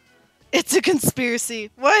 It's a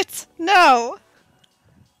conspiracy. What? No.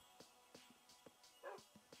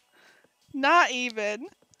 Not even.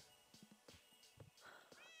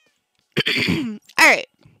 Alright.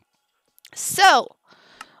 So,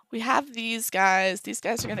 we have these guys. These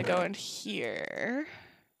guys are going to go in here.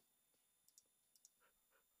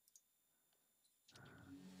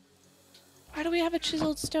 Why do we have a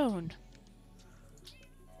chiseled stone?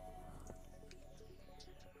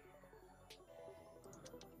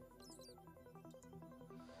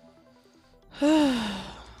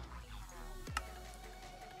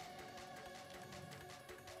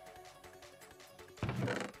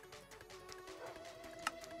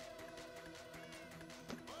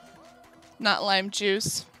 Not lime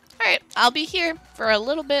juice. Alright, I'll be here for a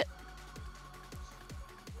little bit.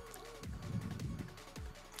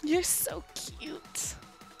 You're so cute.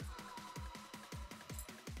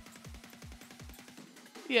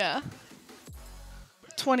 Yeah.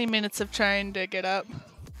 20 minutes of trying to get up.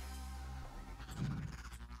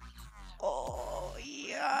 Oh,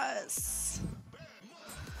 yes.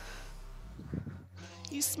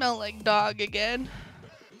 You smell like dog again.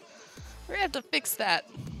 We're gonna have to fix that.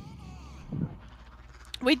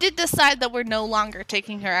 We did decide that we're no longer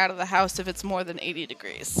taking her out of the house if it's more than 80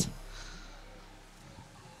 degrees.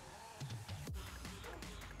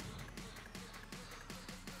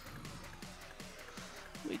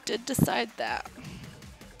 We did decide that.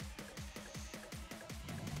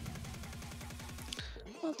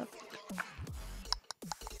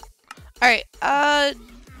 Alright,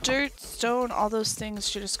 dirt, stone, all those things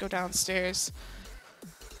should just go downstairs.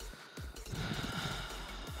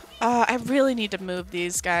 I really need to move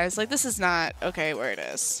these guys. Like, this is not okay where it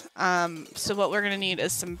is. So what we're gonna need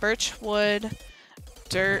is some birch wood,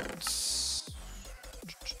 dirt.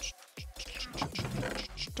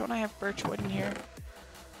 Don't I have birch wood in here?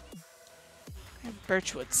 I have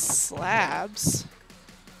birch wood slabs.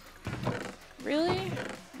 Really?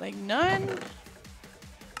 Like, none?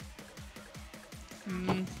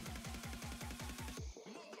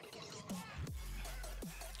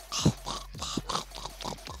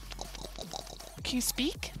 Can you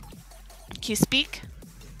speak? Can you speak?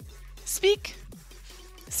 Speak.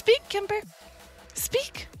 Speak, Kimber.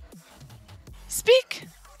 Speak. Speak.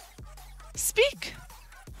 Speak.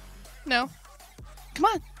 No. Come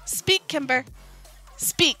on. Speak, Kimber.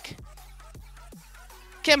 Speak.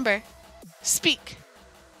 Kimber. Speak.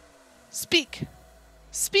 Speak.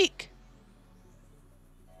 Speak.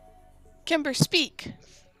 Kimber, speak.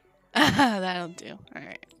 That'll do.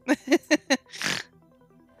 Alright.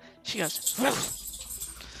 She goes.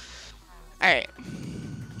 Alright.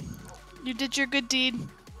 You did your good deed.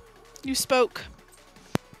 You spoke.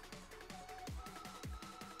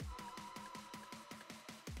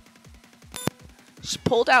 She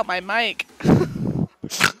pulled out my mic.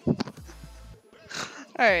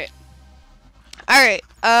 Alright. Alright.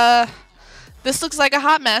 This looks like a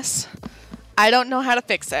hot mess. I don't know how to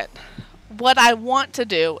fix it. What I want to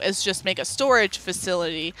do is just make a storage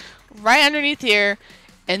facility right underneath here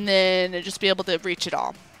and then just be able to reach it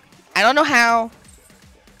all. I don't know how,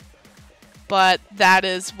 but that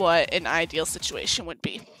is what an ideal situation would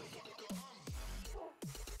be.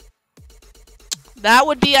 That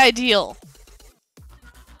would be ideal.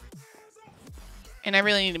 And I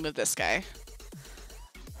really need to move this guy.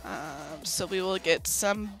 So we will get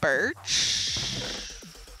some birch.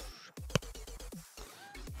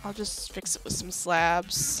 I'll just fix it with some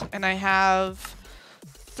slabs. And I have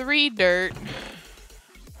 3 dirt.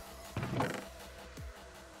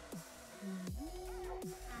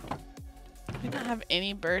 I don't have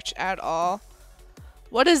any birch at all.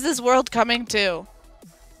 What is this world coming to?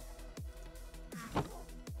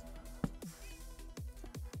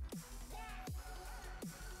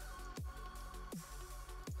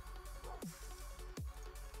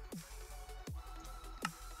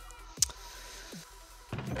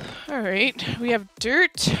 Alright, we have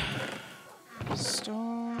dirt,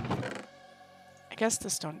 stone. I guess the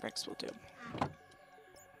stone bricks will do.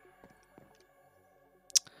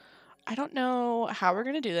 I don't know how we're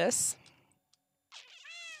gonna do this,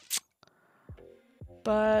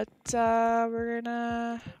 but we're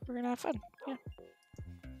gonna have fun. Yeah.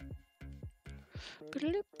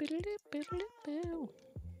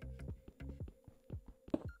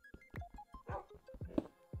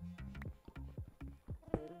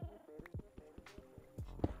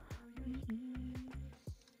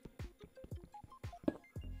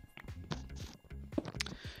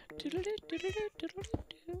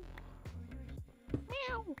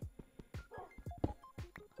 Meow.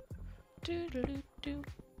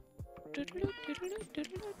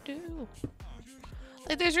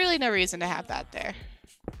 Like, there's really no reason to have that there.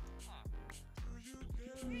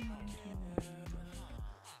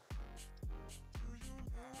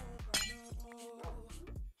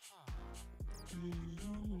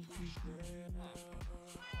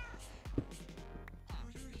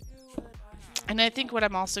 And I think what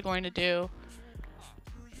I'm also going to do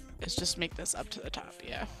is just make this up to the top,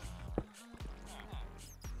 yeah.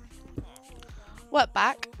 What,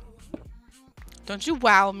 back? Don't you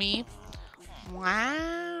wow me.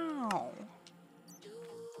 Wow.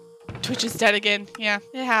 Twitch is dead again. Yeah,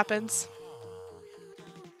 it happens.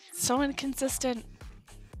 So inconsistent.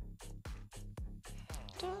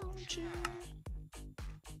 Don't you?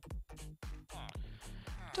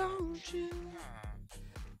 Don't you?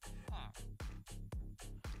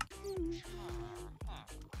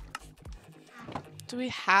 Do we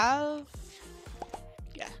have...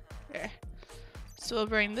 Yeah, there. So we'll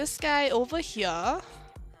bring this guy over here.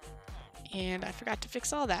 And I forgot to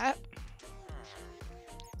fix all that.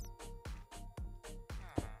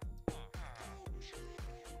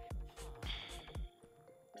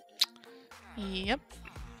 Yep.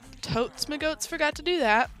 Totes my goats forgot to do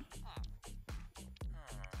that.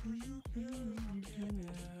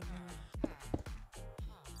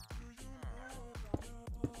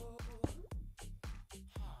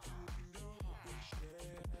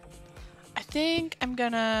 I think I'm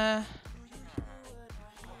gonna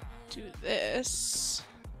do this.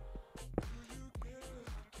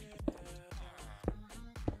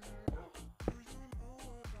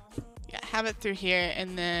 Yeah, have it through here,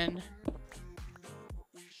 and then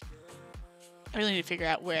I really need to figure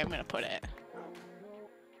out where I'm gonna put it.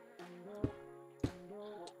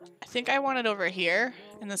 I think I want it over here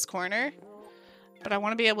in this corner, but I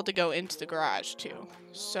want to be able to go into the garage too.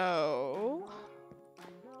 So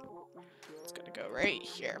it's gonna go right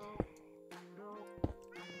here.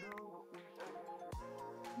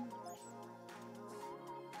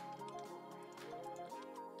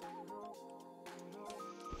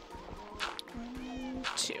 One,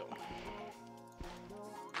 two.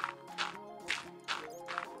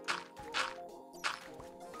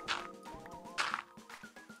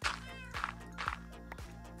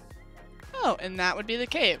 Oh, and that would be the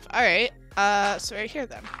cave. Alright, so right here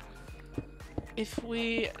then. If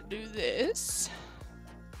we do this,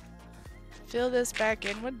 fill this back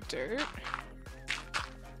in with dirt.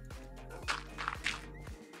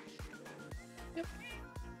 Yep.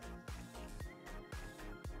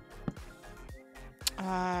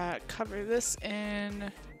 Cover this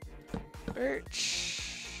in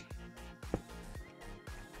birch.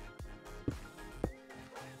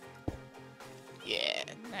 Yeah,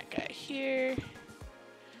 and that guy here.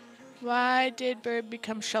 Why did bird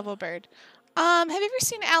become shovel bird? Have you ever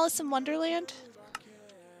seen Alice in Wonderland?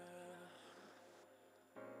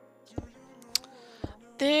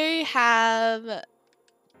 They have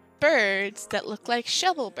birds that look like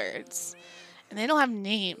shovel birds, and they don't have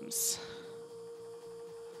names.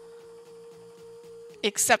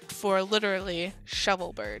 Except for literally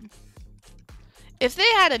shovel bird. If they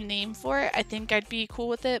had a name for it, I think I'd be cool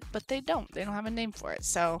with it, but they don't. They don't have a name for it,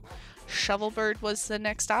 so shovel bird was the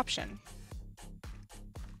next option.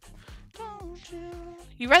 Don't you?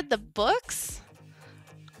 You read the books?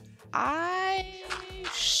 I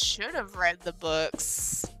should have read the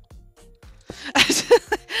books.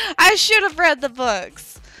 I should have read the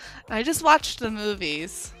books. I just watched the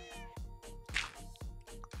movies.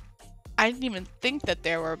 I didn't even think that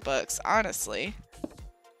there were books, honestly.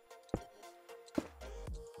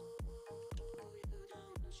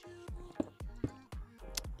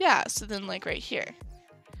 Yeah, so then like right here.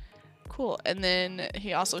 Cool, and then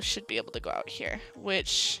he also should be able to go out here,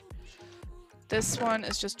 which this one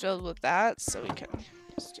is just filled with that, so we can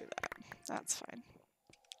just do that. That's fine.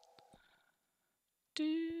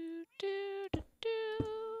 Do, do, do, do.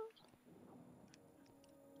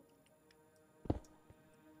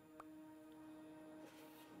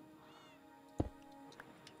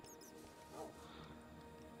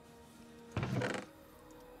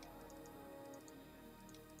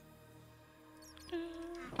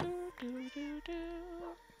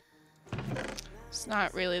 It's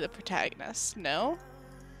not really the protagonist, no?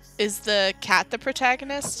 Is the cat the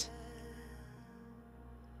protagonist?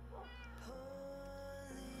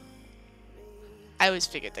 I always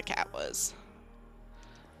figured the cat was.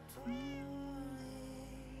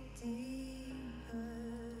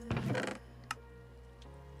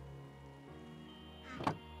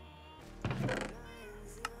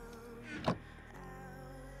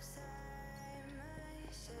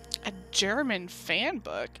 A German fan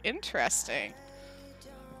book? Interesting.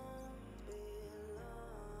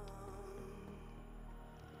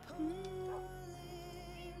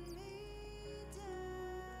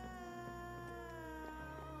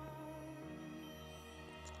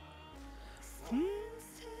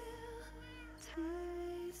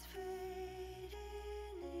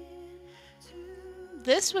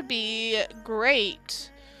 This would be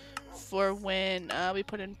great for when we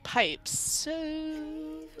put in pipes. So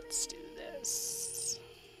let's do this.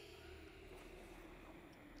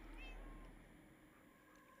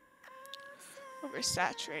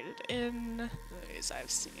 Oversaturated in the ways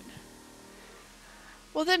I've seen.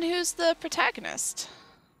 Well, then who's the protagonist?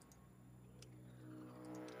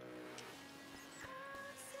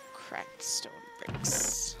 Cracked stone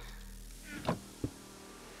bricks.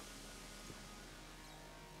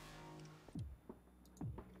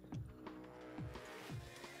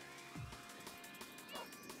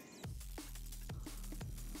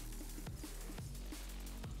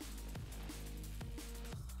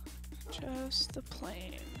 Just the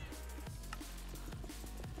plane.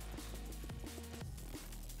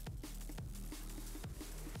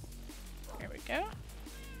 Here we go.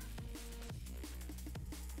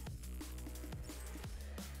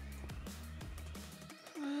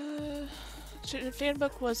 The fan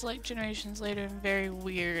book was like generations later and very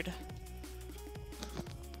weird.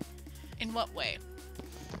 In what way?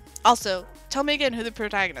 Also, tell me again who the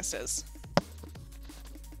protagonist is.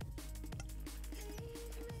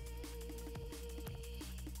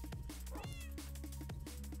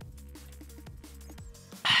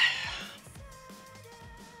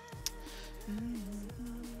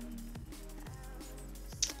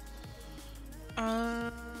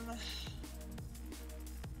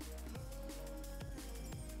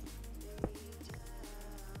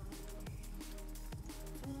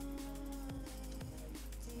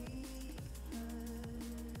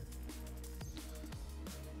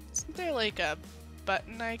 Isn't there like a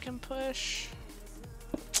button I can push?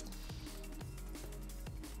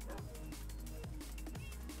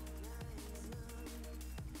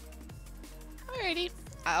 Alrighty,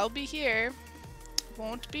 I'll be here.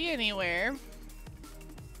 Won't be anywhere.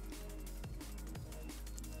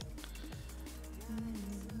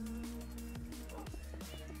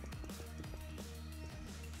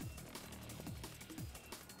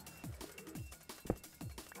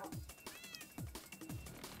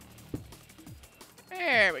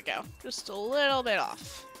 There we go. Just a little bit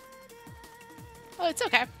off. Oh, it's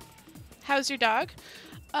okay. How's your dog?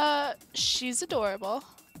 She's adorable.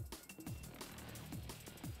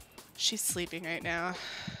 She's sleeping right now.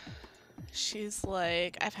 She's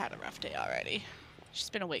like, I've had a rough day already. She's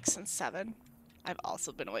been awake since 7. I've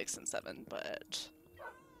also been awake since 7, but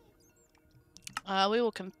we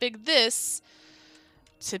will config this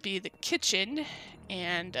to be the kitchen,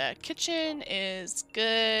 and kitchen is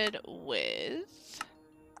good with,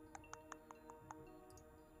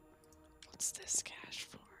 what's this cache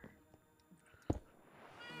for?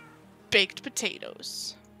 Baked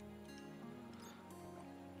potatoes.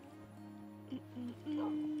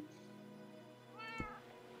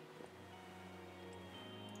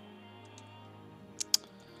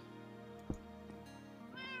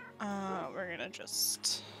 We're gonna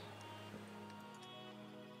just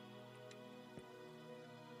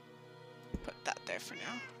put that there for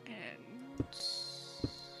now, and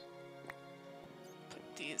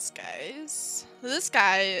put these guys. This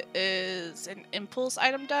guy is an impulse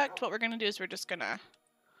item duct. What we're gonna do is we're just gonna,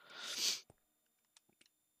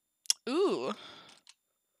 ooh,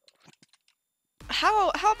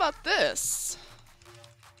 how about this?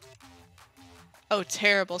 Oh,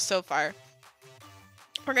 terrible so far.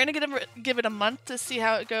 We're gonna give it a month to see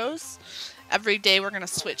how it goes. Every day we're gonna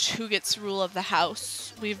switch who gets rule of the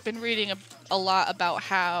house. We've been reading a lot about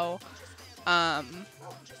how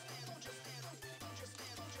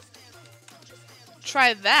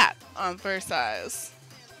try that on Versailles.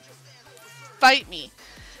 Fight me.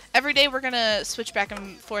 Every day we're gonna switch back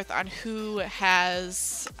and forth on who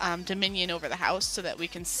has dominion over the house, so that we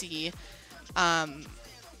can see,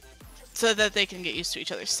 so that they can get used to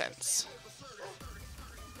each other's scents.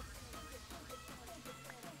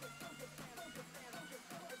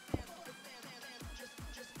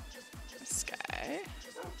 This guy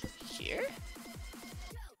here.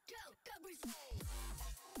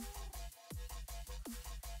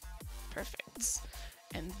 Perfect.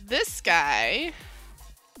 And this guy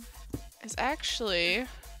is actually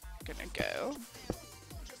gonna go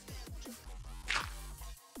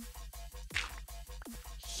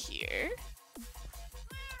here.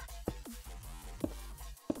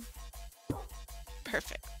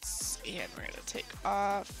 Perfect. And we're gonna take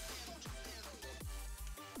off.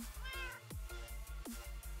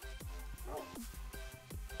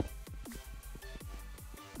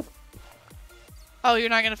 Oh, you're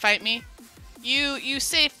not gonna fight me? You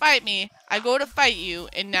say fight me, I go to fight you,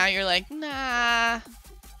 and now you're like, nah,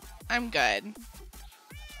 I'm good.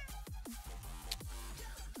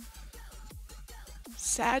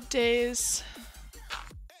 Sad days.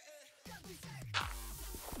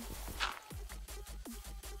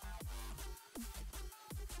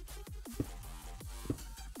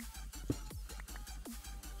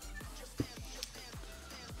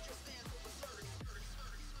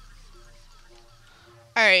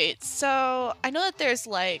 Alright, so I know that there's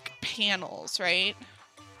like panels, right?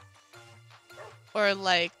 Or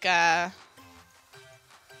like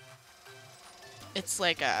it's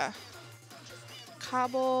like a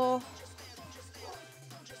cobble.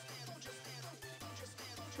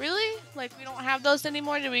 Really? Like we don't have those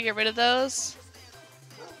anymore? Did we get rid of those?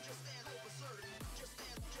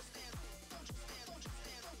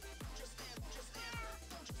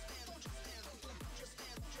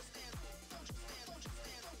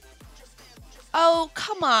 Oh,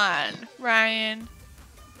 come on, Ryan.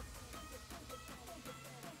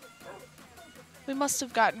 We must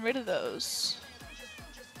have gotten rid of those.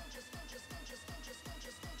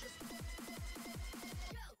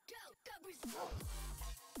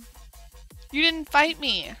 You didn't fight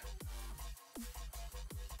me.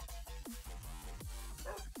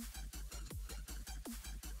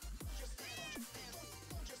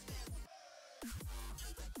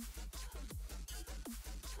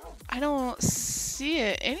 I don't see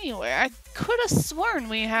it anywhere. I could have sworn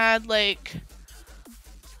we had like...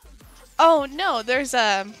 Oh no, there's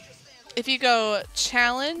a... If you go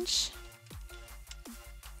challenge...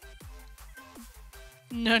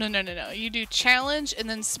 No. You do challenge and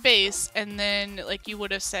then space, and then like you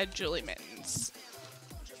would have said Julie Mittens.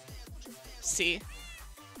 See?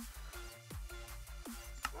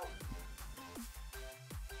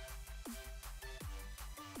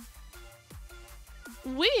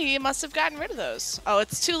 We must have gotten rid of those. Oh,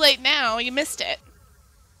 it's too late now. You missed it.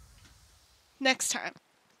 Next time.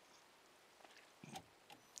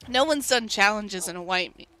 No one's done challenges in a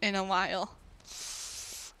while.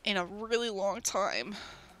 In a really long time.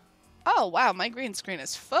 Oh, wow. My green screen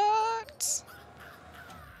is fucked.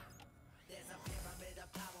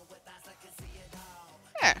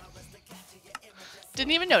 Yeah.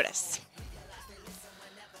 Didn't even notice.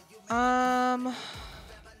 I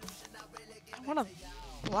want to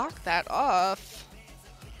block that off.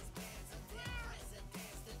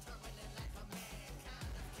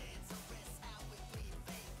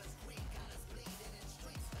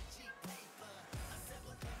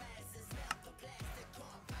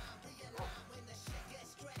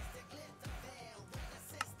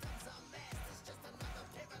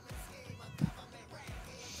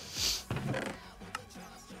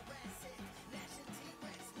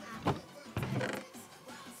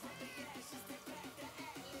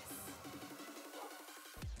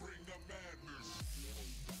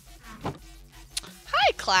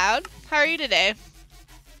 Hi, Cloud. How are you today?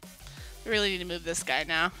 I really need to move this guy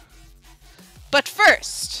now. But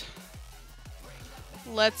first,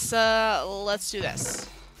 let's do this.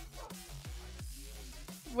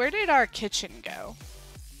 Where did our kitchen go?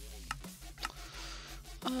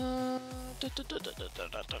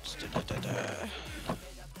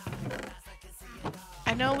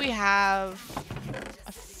 I know we have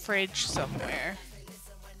a fridge somewhere.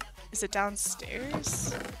 Is it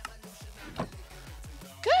downstairs?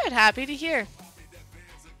 Good, happy to hear.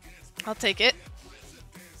 I'll take it.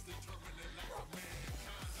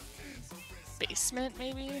 Basement,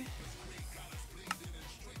 maybe?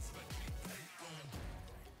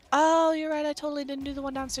 Oh, you're right, I totally didn't do the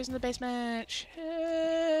one downstairs in the basement.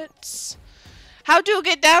 Shit. How do you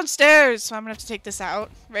get downstairs? So I'm gonna have to take this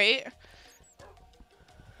out, right?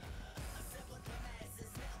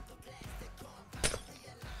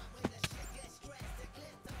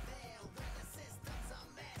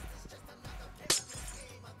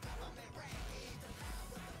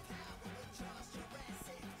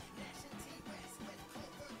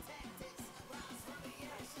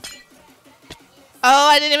 Oh,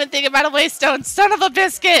 I didn't even think about a waystone. Son of a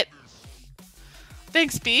biscuit!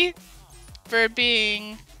 Thanks, B, for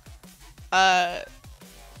being,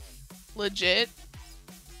 legit.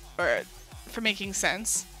 Or, for making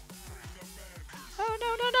sense. Oh,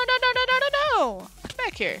 no, no, no, no, no, no, no, no, no! Come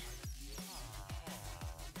back here.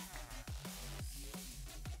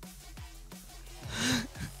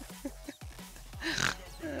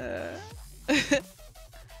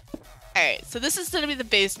 Alright, so this is gonna be the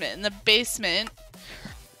basement. And the basement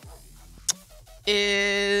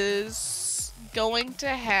is going to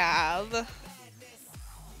have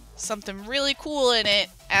something really cool in it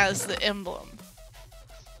as the emblem.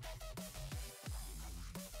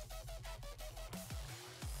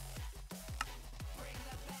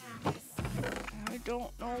 I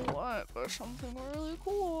don't know what, but something really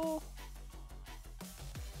cool.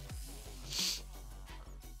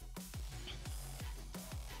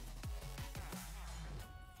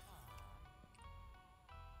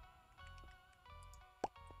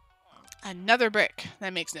 Another brick.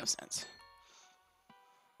 That makes no sense.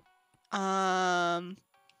 Andesite.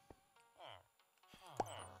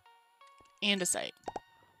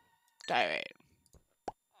 Diorite.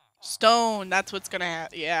 Stone. That's what's gonna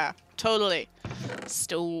happen. Yeah, totally.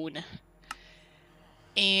 Stone.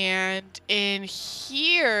 And in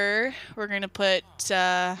here, we're gonna put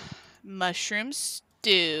mushroom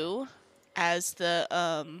stew as the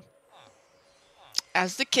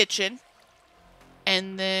kitchen.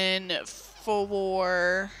 And then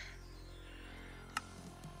for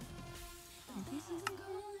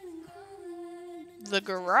the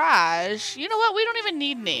garage, you know what? We don't even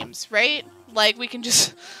need names, right? Like, we can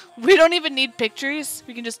just, we don't even need pictures.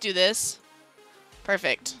 We can just do this.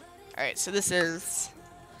 Perfect. All right, so this is...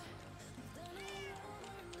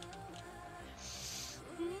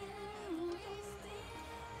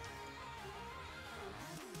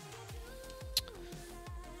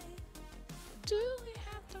 Do we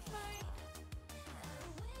have to fight?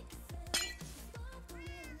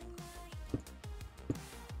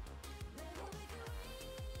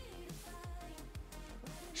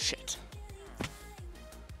 Shit.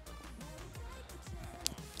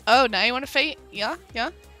 Oh, now you want to fight? Yeah,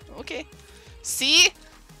 yeah. Okay. See?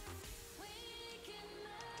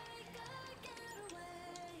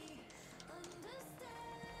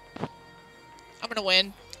 I'm gonna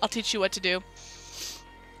win. I'll teach you what to do.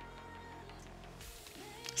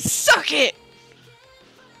 Suck it!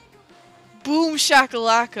 Boom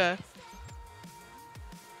shakalaka.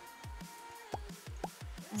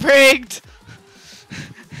 Rigged!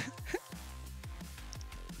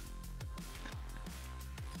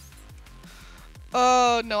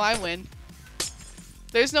 Oh, no, I win.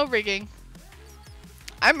 There's no rigging.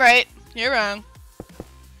 I'm right. You're wrong.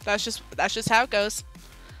 That's just how it goes.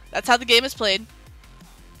 That's how the game is played.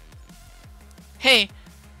 Hey,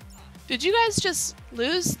 did you guys just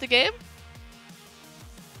lose the game?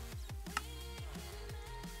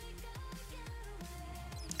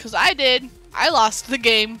 Because I did. I lost the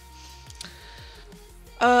game.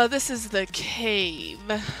 This is the cave.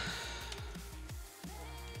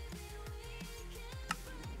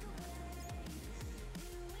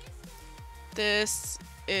 This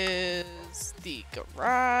is the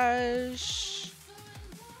garage.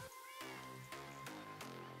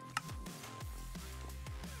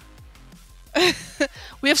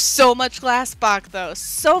 We have so much glass, Bach, though.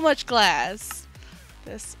 So much glass.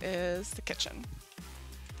 This is the kitchen.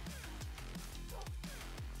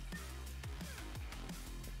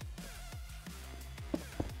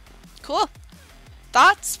 Cool.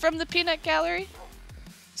 Thoughts from the peanut gallery?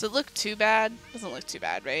 Does it look too bad? Doesn't look too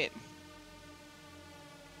bad, right?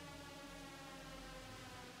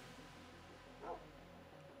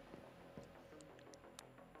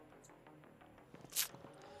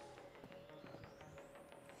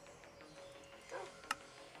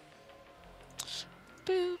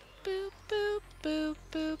 Boop, boop, boop, boop,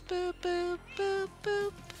 boop, boop, boop, boop,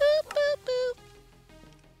 boop, boop, boop, boop.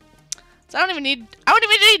 So I don't even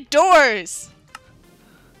need doors.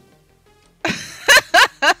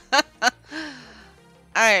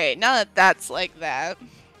 Alright, now that that's like that.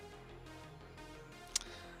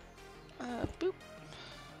 Boop.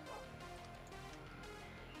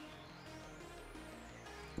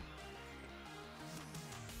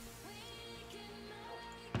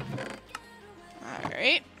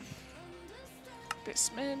 Alright.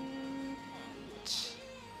 Basement.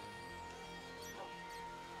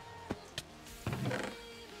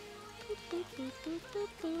 Boop, boop, boop, boop, boop,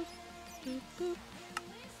 boop, boop, boop.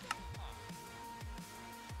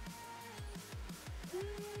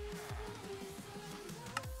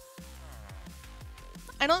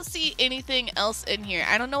 I don't see anything else in here.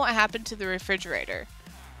 I don't know what happened to the refrigerator.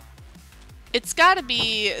 It's gotta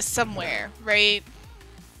be somewhere, right?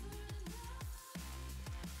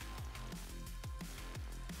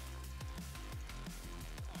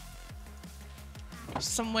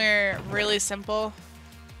 Somewhere really simple.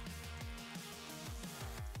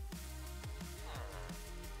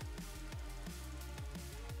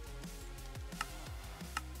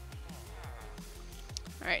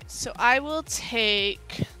 Alright, so I will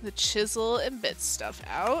take the chisel and bit stuff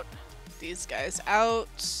out. These guys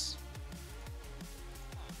out.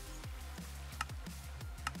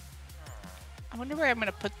 I wonder where I'm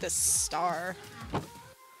gonna put this star.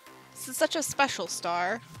 This is such a special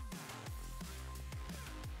star.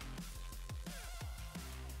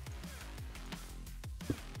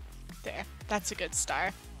 There, that's a good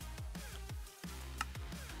star.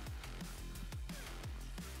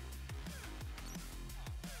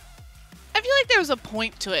 I feel like there was a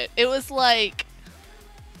point to it. It was like...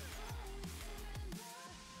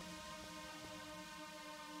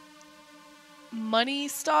 Money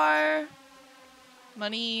star?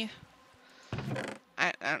 Money...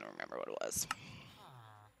 I don't remember what it was.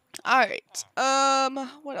 Alright,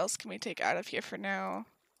 what else can we take out of here for now?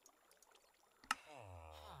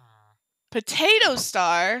 Potato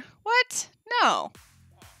star? What? No.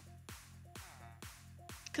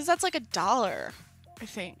 Because that's like $1, I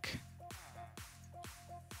think.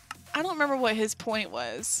 I don't remember what his point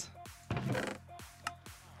was.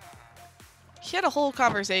 He had a whole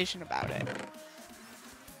conversation about it.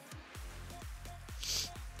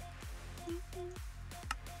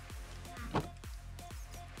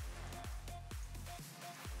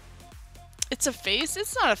 It's a face?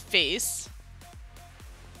 It's not a face.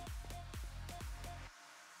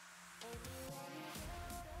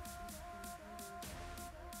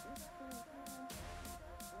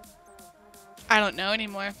 I don't know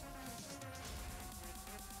anymore.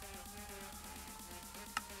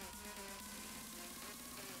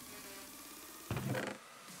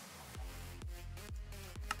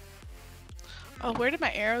 Oh, where did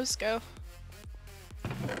my arrows go?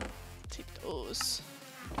 Take those.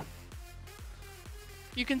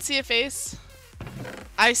 You can see a face.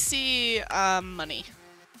 I see money.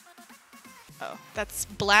 Oh, that's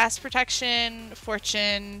blast protection,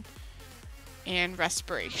 fortune, and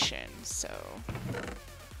respiration. So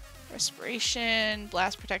respiration,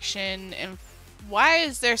 blast protection, and why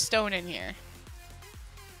is there stone in here?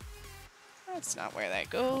 That's not where that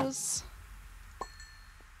goes.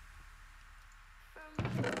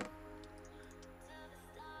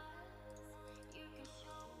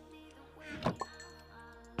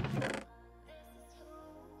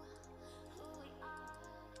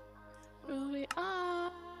 Who we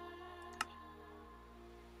are.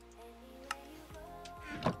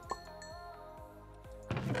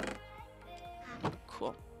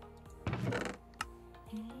 Cool.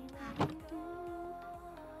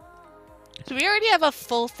 Do we already have a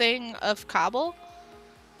full thing of cobble?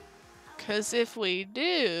 Because if we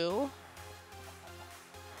do...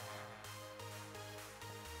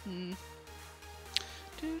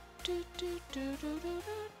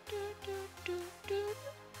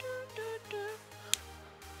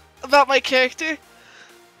 About my character?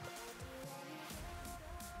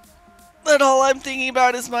 But all I'm thinking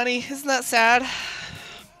about is money. Isn't that sad?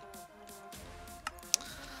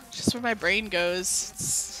 Just where my brain goes.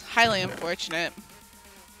 It's highly unfortunate.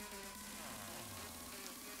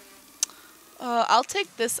 I'll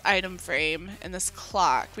take this item frame and this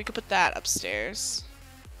clock. We could put that upstairs.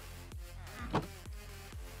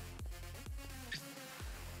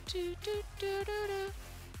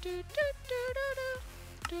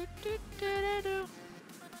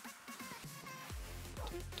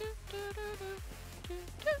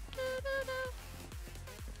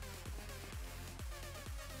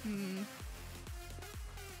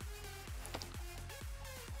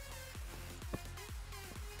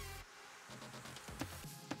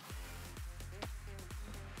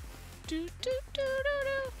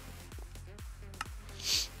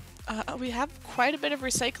 We have quite a bit of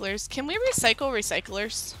recyclers. Can we recycle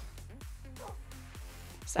recyclers?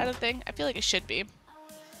 Is that a thing? I feel like it should be.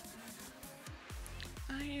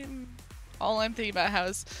 All I'm thinking about how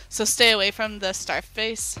is... So stay away from the star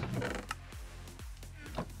face.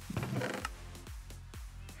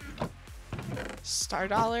 Star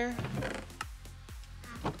dollar.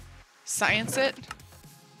 Science it.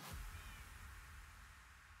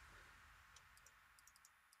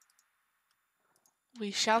 We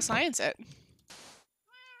shall science it.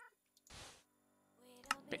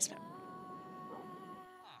 Basement.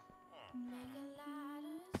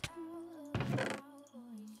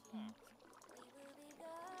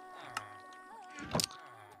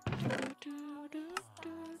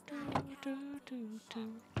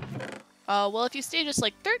 Well, if you stay just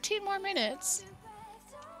like 13 more minutes.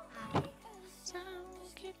 So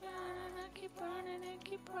keep running, I keep running and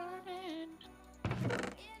keep running.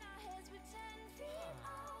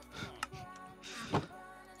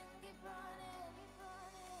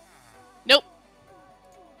 Nope.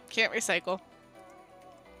 Can't recycle.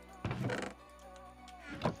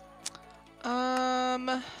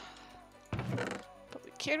 But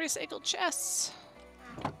we can recycle chests.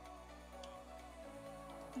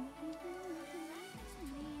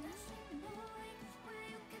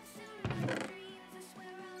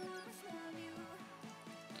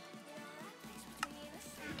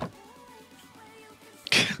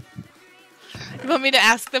 You want me to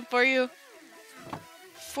ask them for you?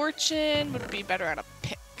 Fortune would be better on a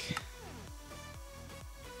pick.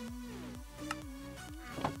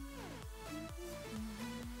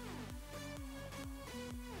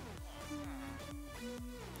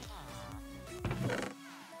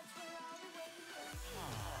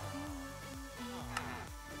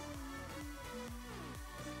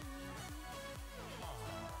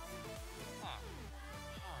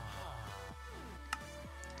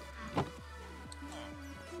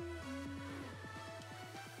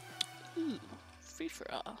 Free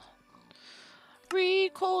for all. Free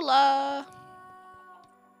cola.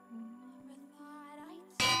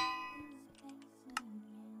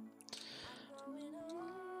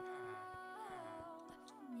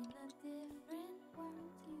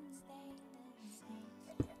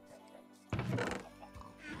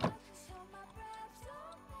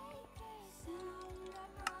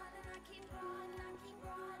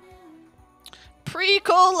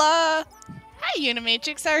 Pre-cola! Hi,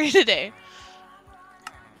 Unimatrix. How are you today?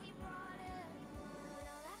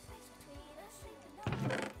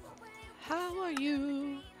 How are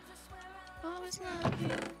you? Always love you.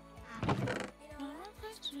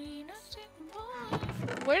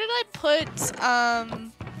 Where did I put,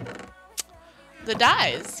 the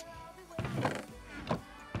dyes?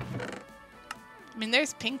 I mean,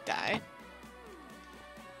 there's pink dye.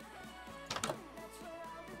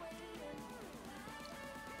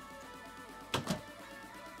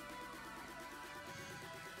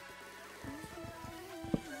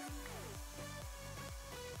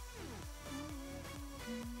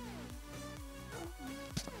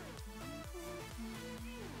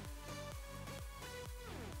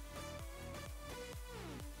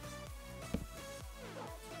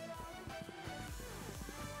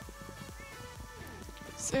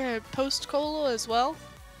 Is there a post-cola as well?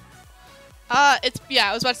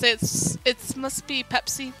 Yeah, I was about to say it must be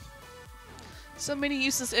Pepsi. So many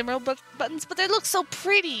useless emerald buttons, but they look so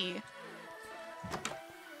pretty.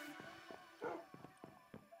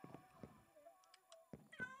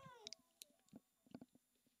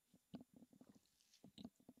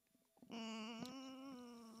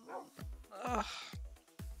 Ugh.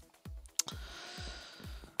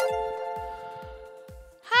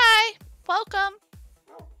 Welcome.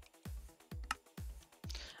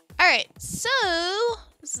 Alright, so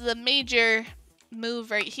this is the major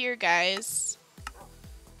move right here, guys.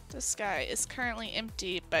 This guy is currently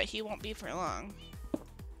empty, but he won't be for long.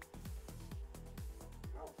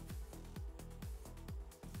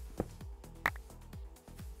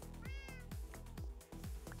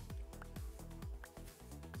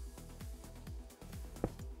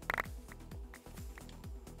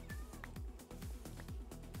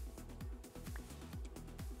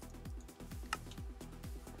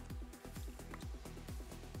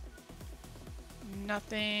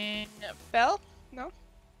 Nothing fell? No?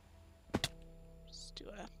 Just do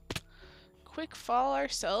a quick fall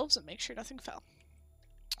ourselves and make sure nothing fell.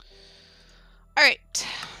 Alright,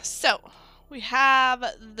 so we have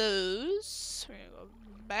those. We're gonna go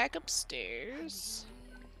back upstairs.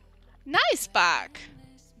 Nice, Bach!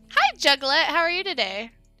 Hi, Juglet! How are you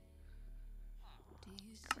today?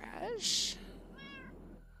 Crash.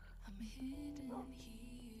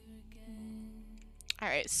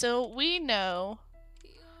 Alright, so we know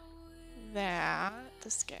that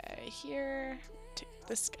this guy here, take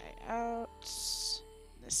this guy out, this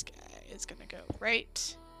guy is gonna go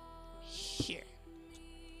right here.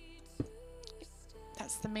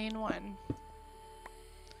 That's the main one.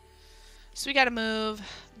 So we gotta move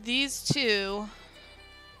these two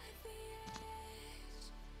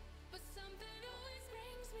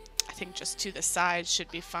I think just to the side should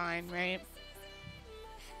be fine, right?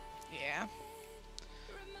 Yeah.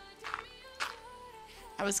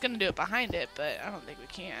 I was gonna do it behind it, but I don't think we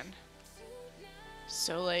can.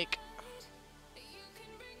 So like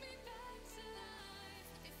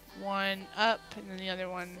one up and then the other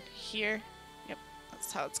one here. Yep,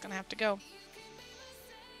 that's how it's gonna have to go.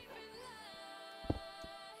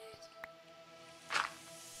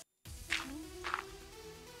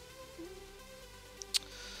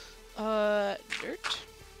 Dirt.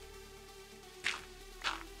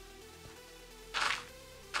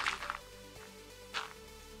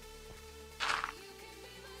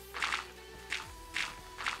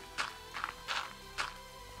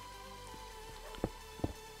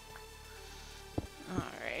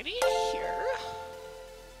 Alrighty, here.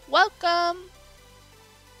 Welcome!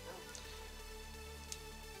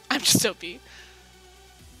 I'm just OP.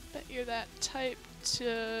 Bet you're that type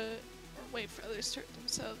to wait for others to hurt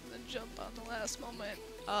themselves and then jump on the last moment.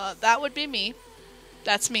 That would be me.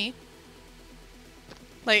 That's me.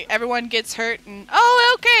 Like, everyone gets hurt and,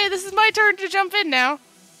 oh, okay, this is my turn to jump in now.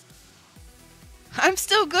 I'm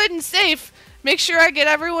still good and safe. Make sure I get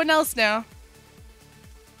everyone else now.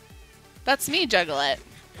 That's me, Juggalette.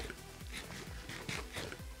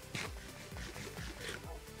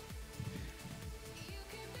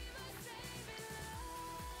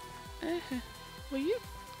 Will you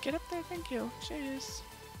get up there? Thank you. Jeez.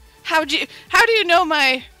 How do you know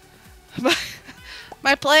my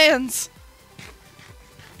plans?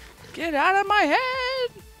 Get out of my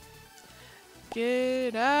head!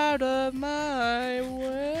 Get out of my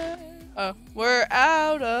way. Oh, we're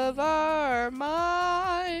out of our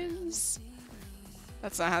minds.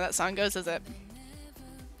 That's not how that song goes, is it?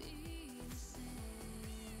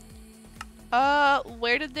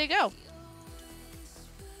 Where did they go?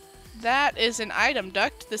 That is an item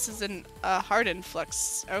duct. This is an hardened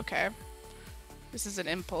flux. Okay. This is an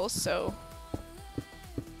impulse, so.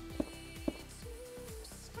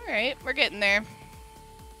 Alright, we're getting there.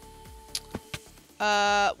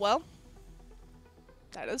 Well.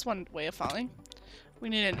 That is one way of falling. We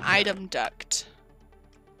need an item duct.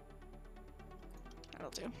 That'll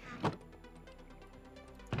do.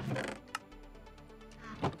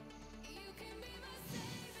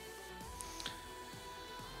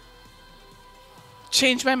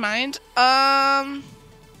 Change my mind. I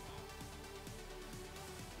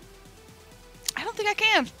don't think I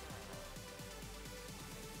can.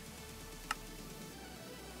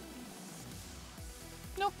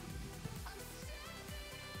 Nope.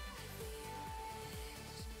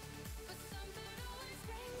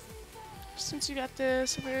 Since you got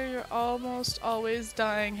this, where you're almost always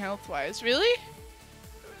dying health-wise. Really?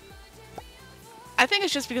 I think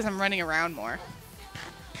it's just because I'm running around more.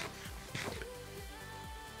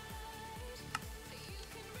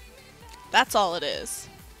 That's all it is.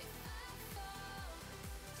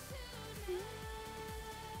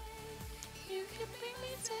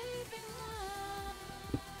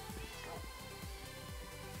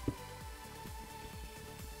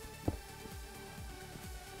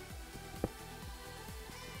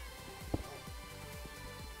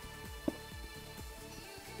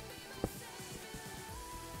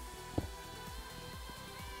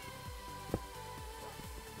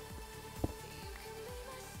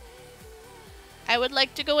 I would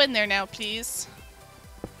like to go in there now, please.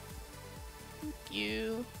 Thank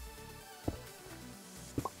you.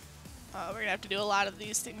 Oh, we're gonna have to do a lot of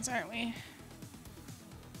these things, aren't we?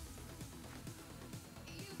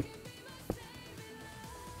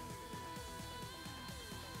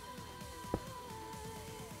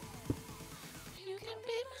 You can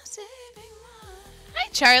be my saving light. Hi,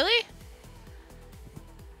 Charlie.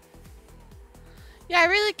 Yeah, I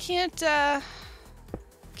really can't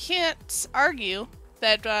argue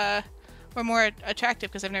that we're more attractive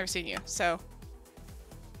because I've never seen you. So,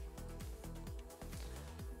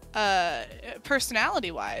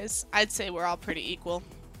 personality-wise, I'd say we're all pretty equal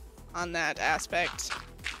on that aspect.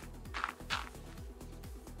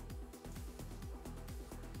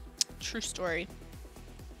 True story.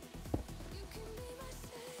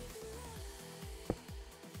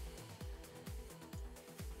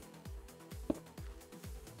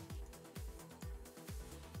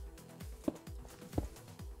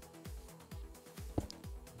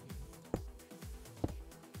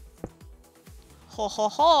 Ho ho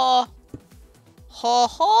ho! Ho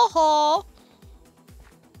ho ho!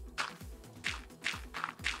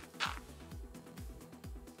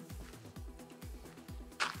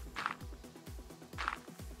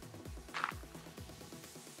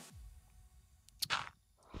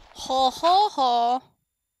 Ho ho ho!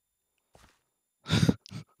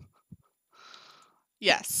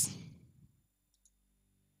 Yes.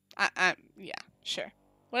 Yeah, sure.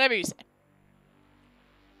 Whatever you say.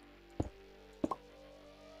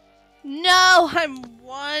 No, I'm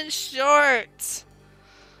one short.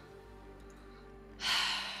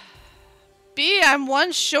 B, I'm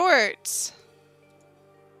one short.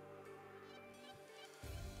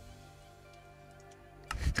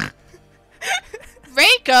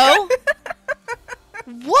 Reiko?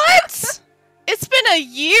 What? It's been a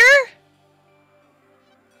year?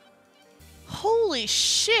 Holy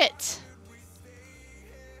shit.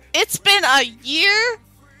 It's been a year?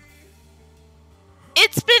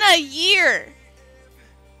 It's been a year.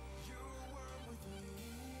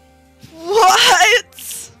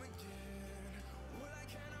 What?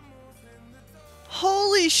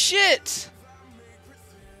 Holy shit.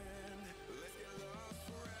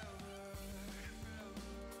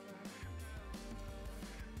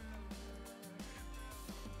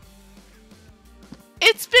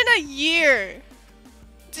 It's been a year.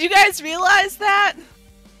 Do you guys realize that?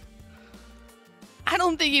 I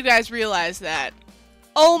don't think you guys realize that.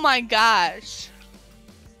 Oh my gosh.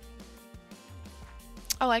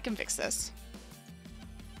 Oh, I can fix this.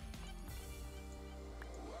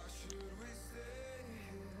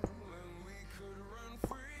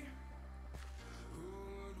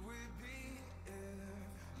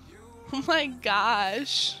 Oh my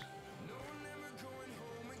gosh.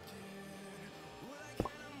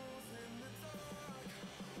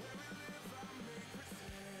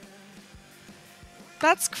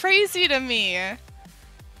 That's crazy to me.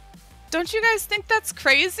 Don't you guys think that's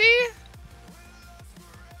crazy?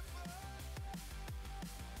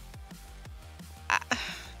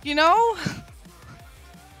 You know?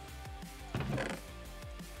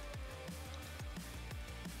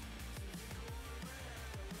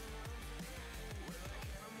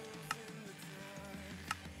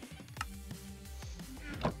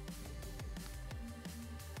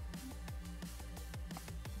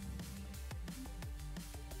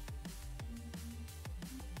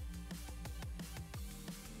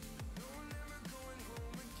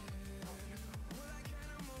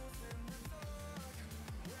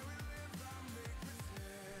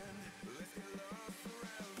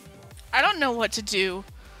 I don't know what to do.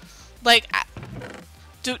 Like,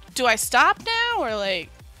 do I stop now or like?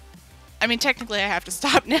 I mean, technically I have to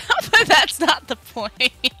stop now, but that's not the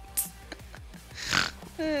point.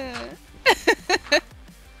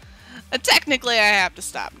 Technically I have to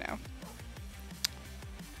stop now.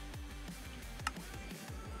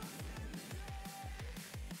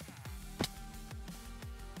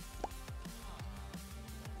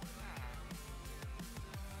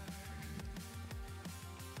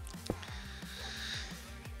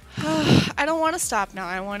 I don't want to stop now.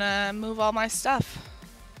 I want to move all my stuff.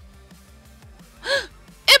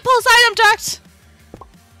 Impulse item duct!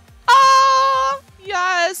 Oh,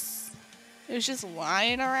 yes! It was just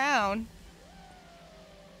lying around.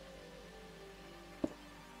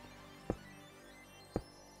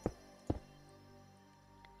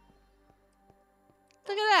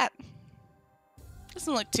 Look at that.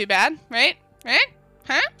 Doesn't look too bad, right? Right?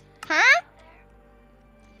 Huh? Huh?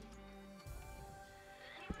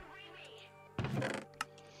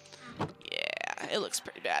 Yeah, it looks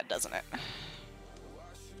pretty bad, doesn't it?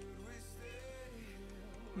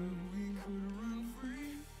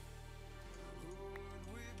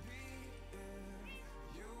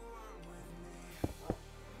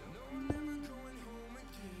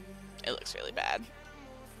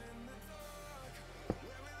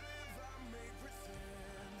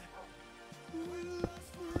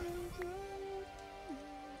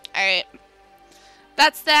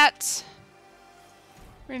 that's that.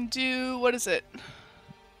 We're gonna do, what is it?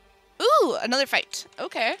 Ooh, another fight.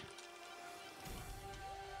 Okay.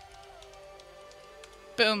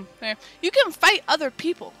 Boom. There. You can fight other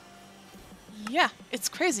people. Yeah, it's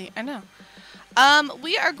crazy. I know.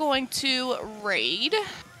 We are going to raid.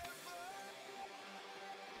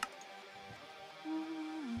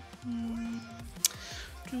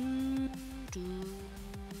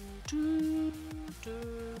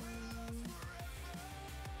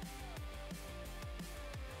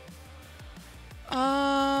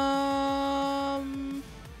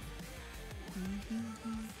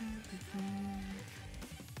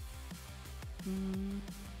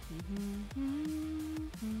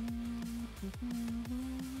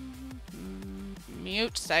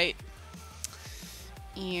 Mute site.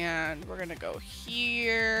 And we're gonna go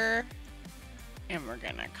here. And we're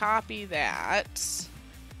gonna copy that.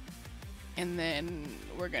 And then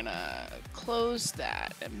we're gonna close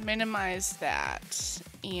that and minimize that.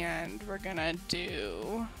 And we're gonna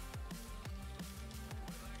do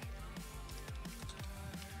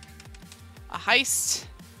a heist,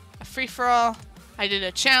 a free-for-all. I did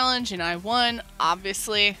a challenge and I won,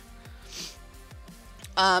 obviously.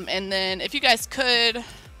 And then if you guys could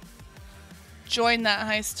join that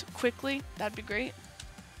heist quickly, that'd be great.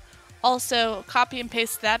 Also, copy and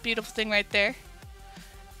paste that beautiful thing right there.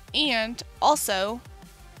 And also,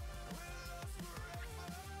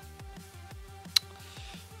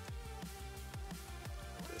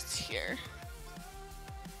 this here.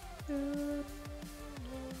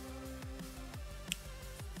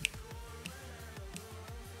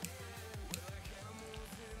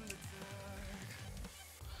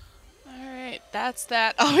 Alright, that's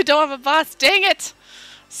that. Oh, we don't have a boss. Dang it!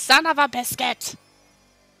 Son of a biscuit!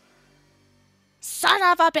 Son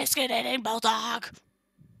of a biscuit eating bulldog!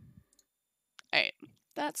 Alright,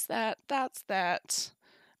 that's that. That's that.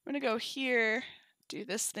 I'm gonna go here, do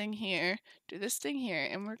this thing here, do this thing here,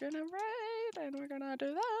 and we're gonna write, and we're gonna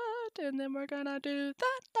do that, and then we're gonna do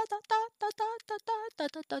that.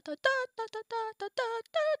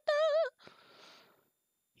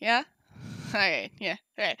 Yeah? Alright, yeah,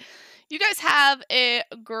 alright. You guys have a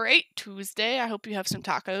great Tuesday. I hope you have some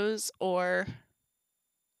tacos or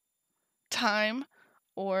time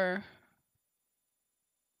or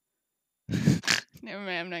never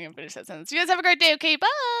mind, I'm not gonna finish that sentence. You guys have a great day, okay? Bye!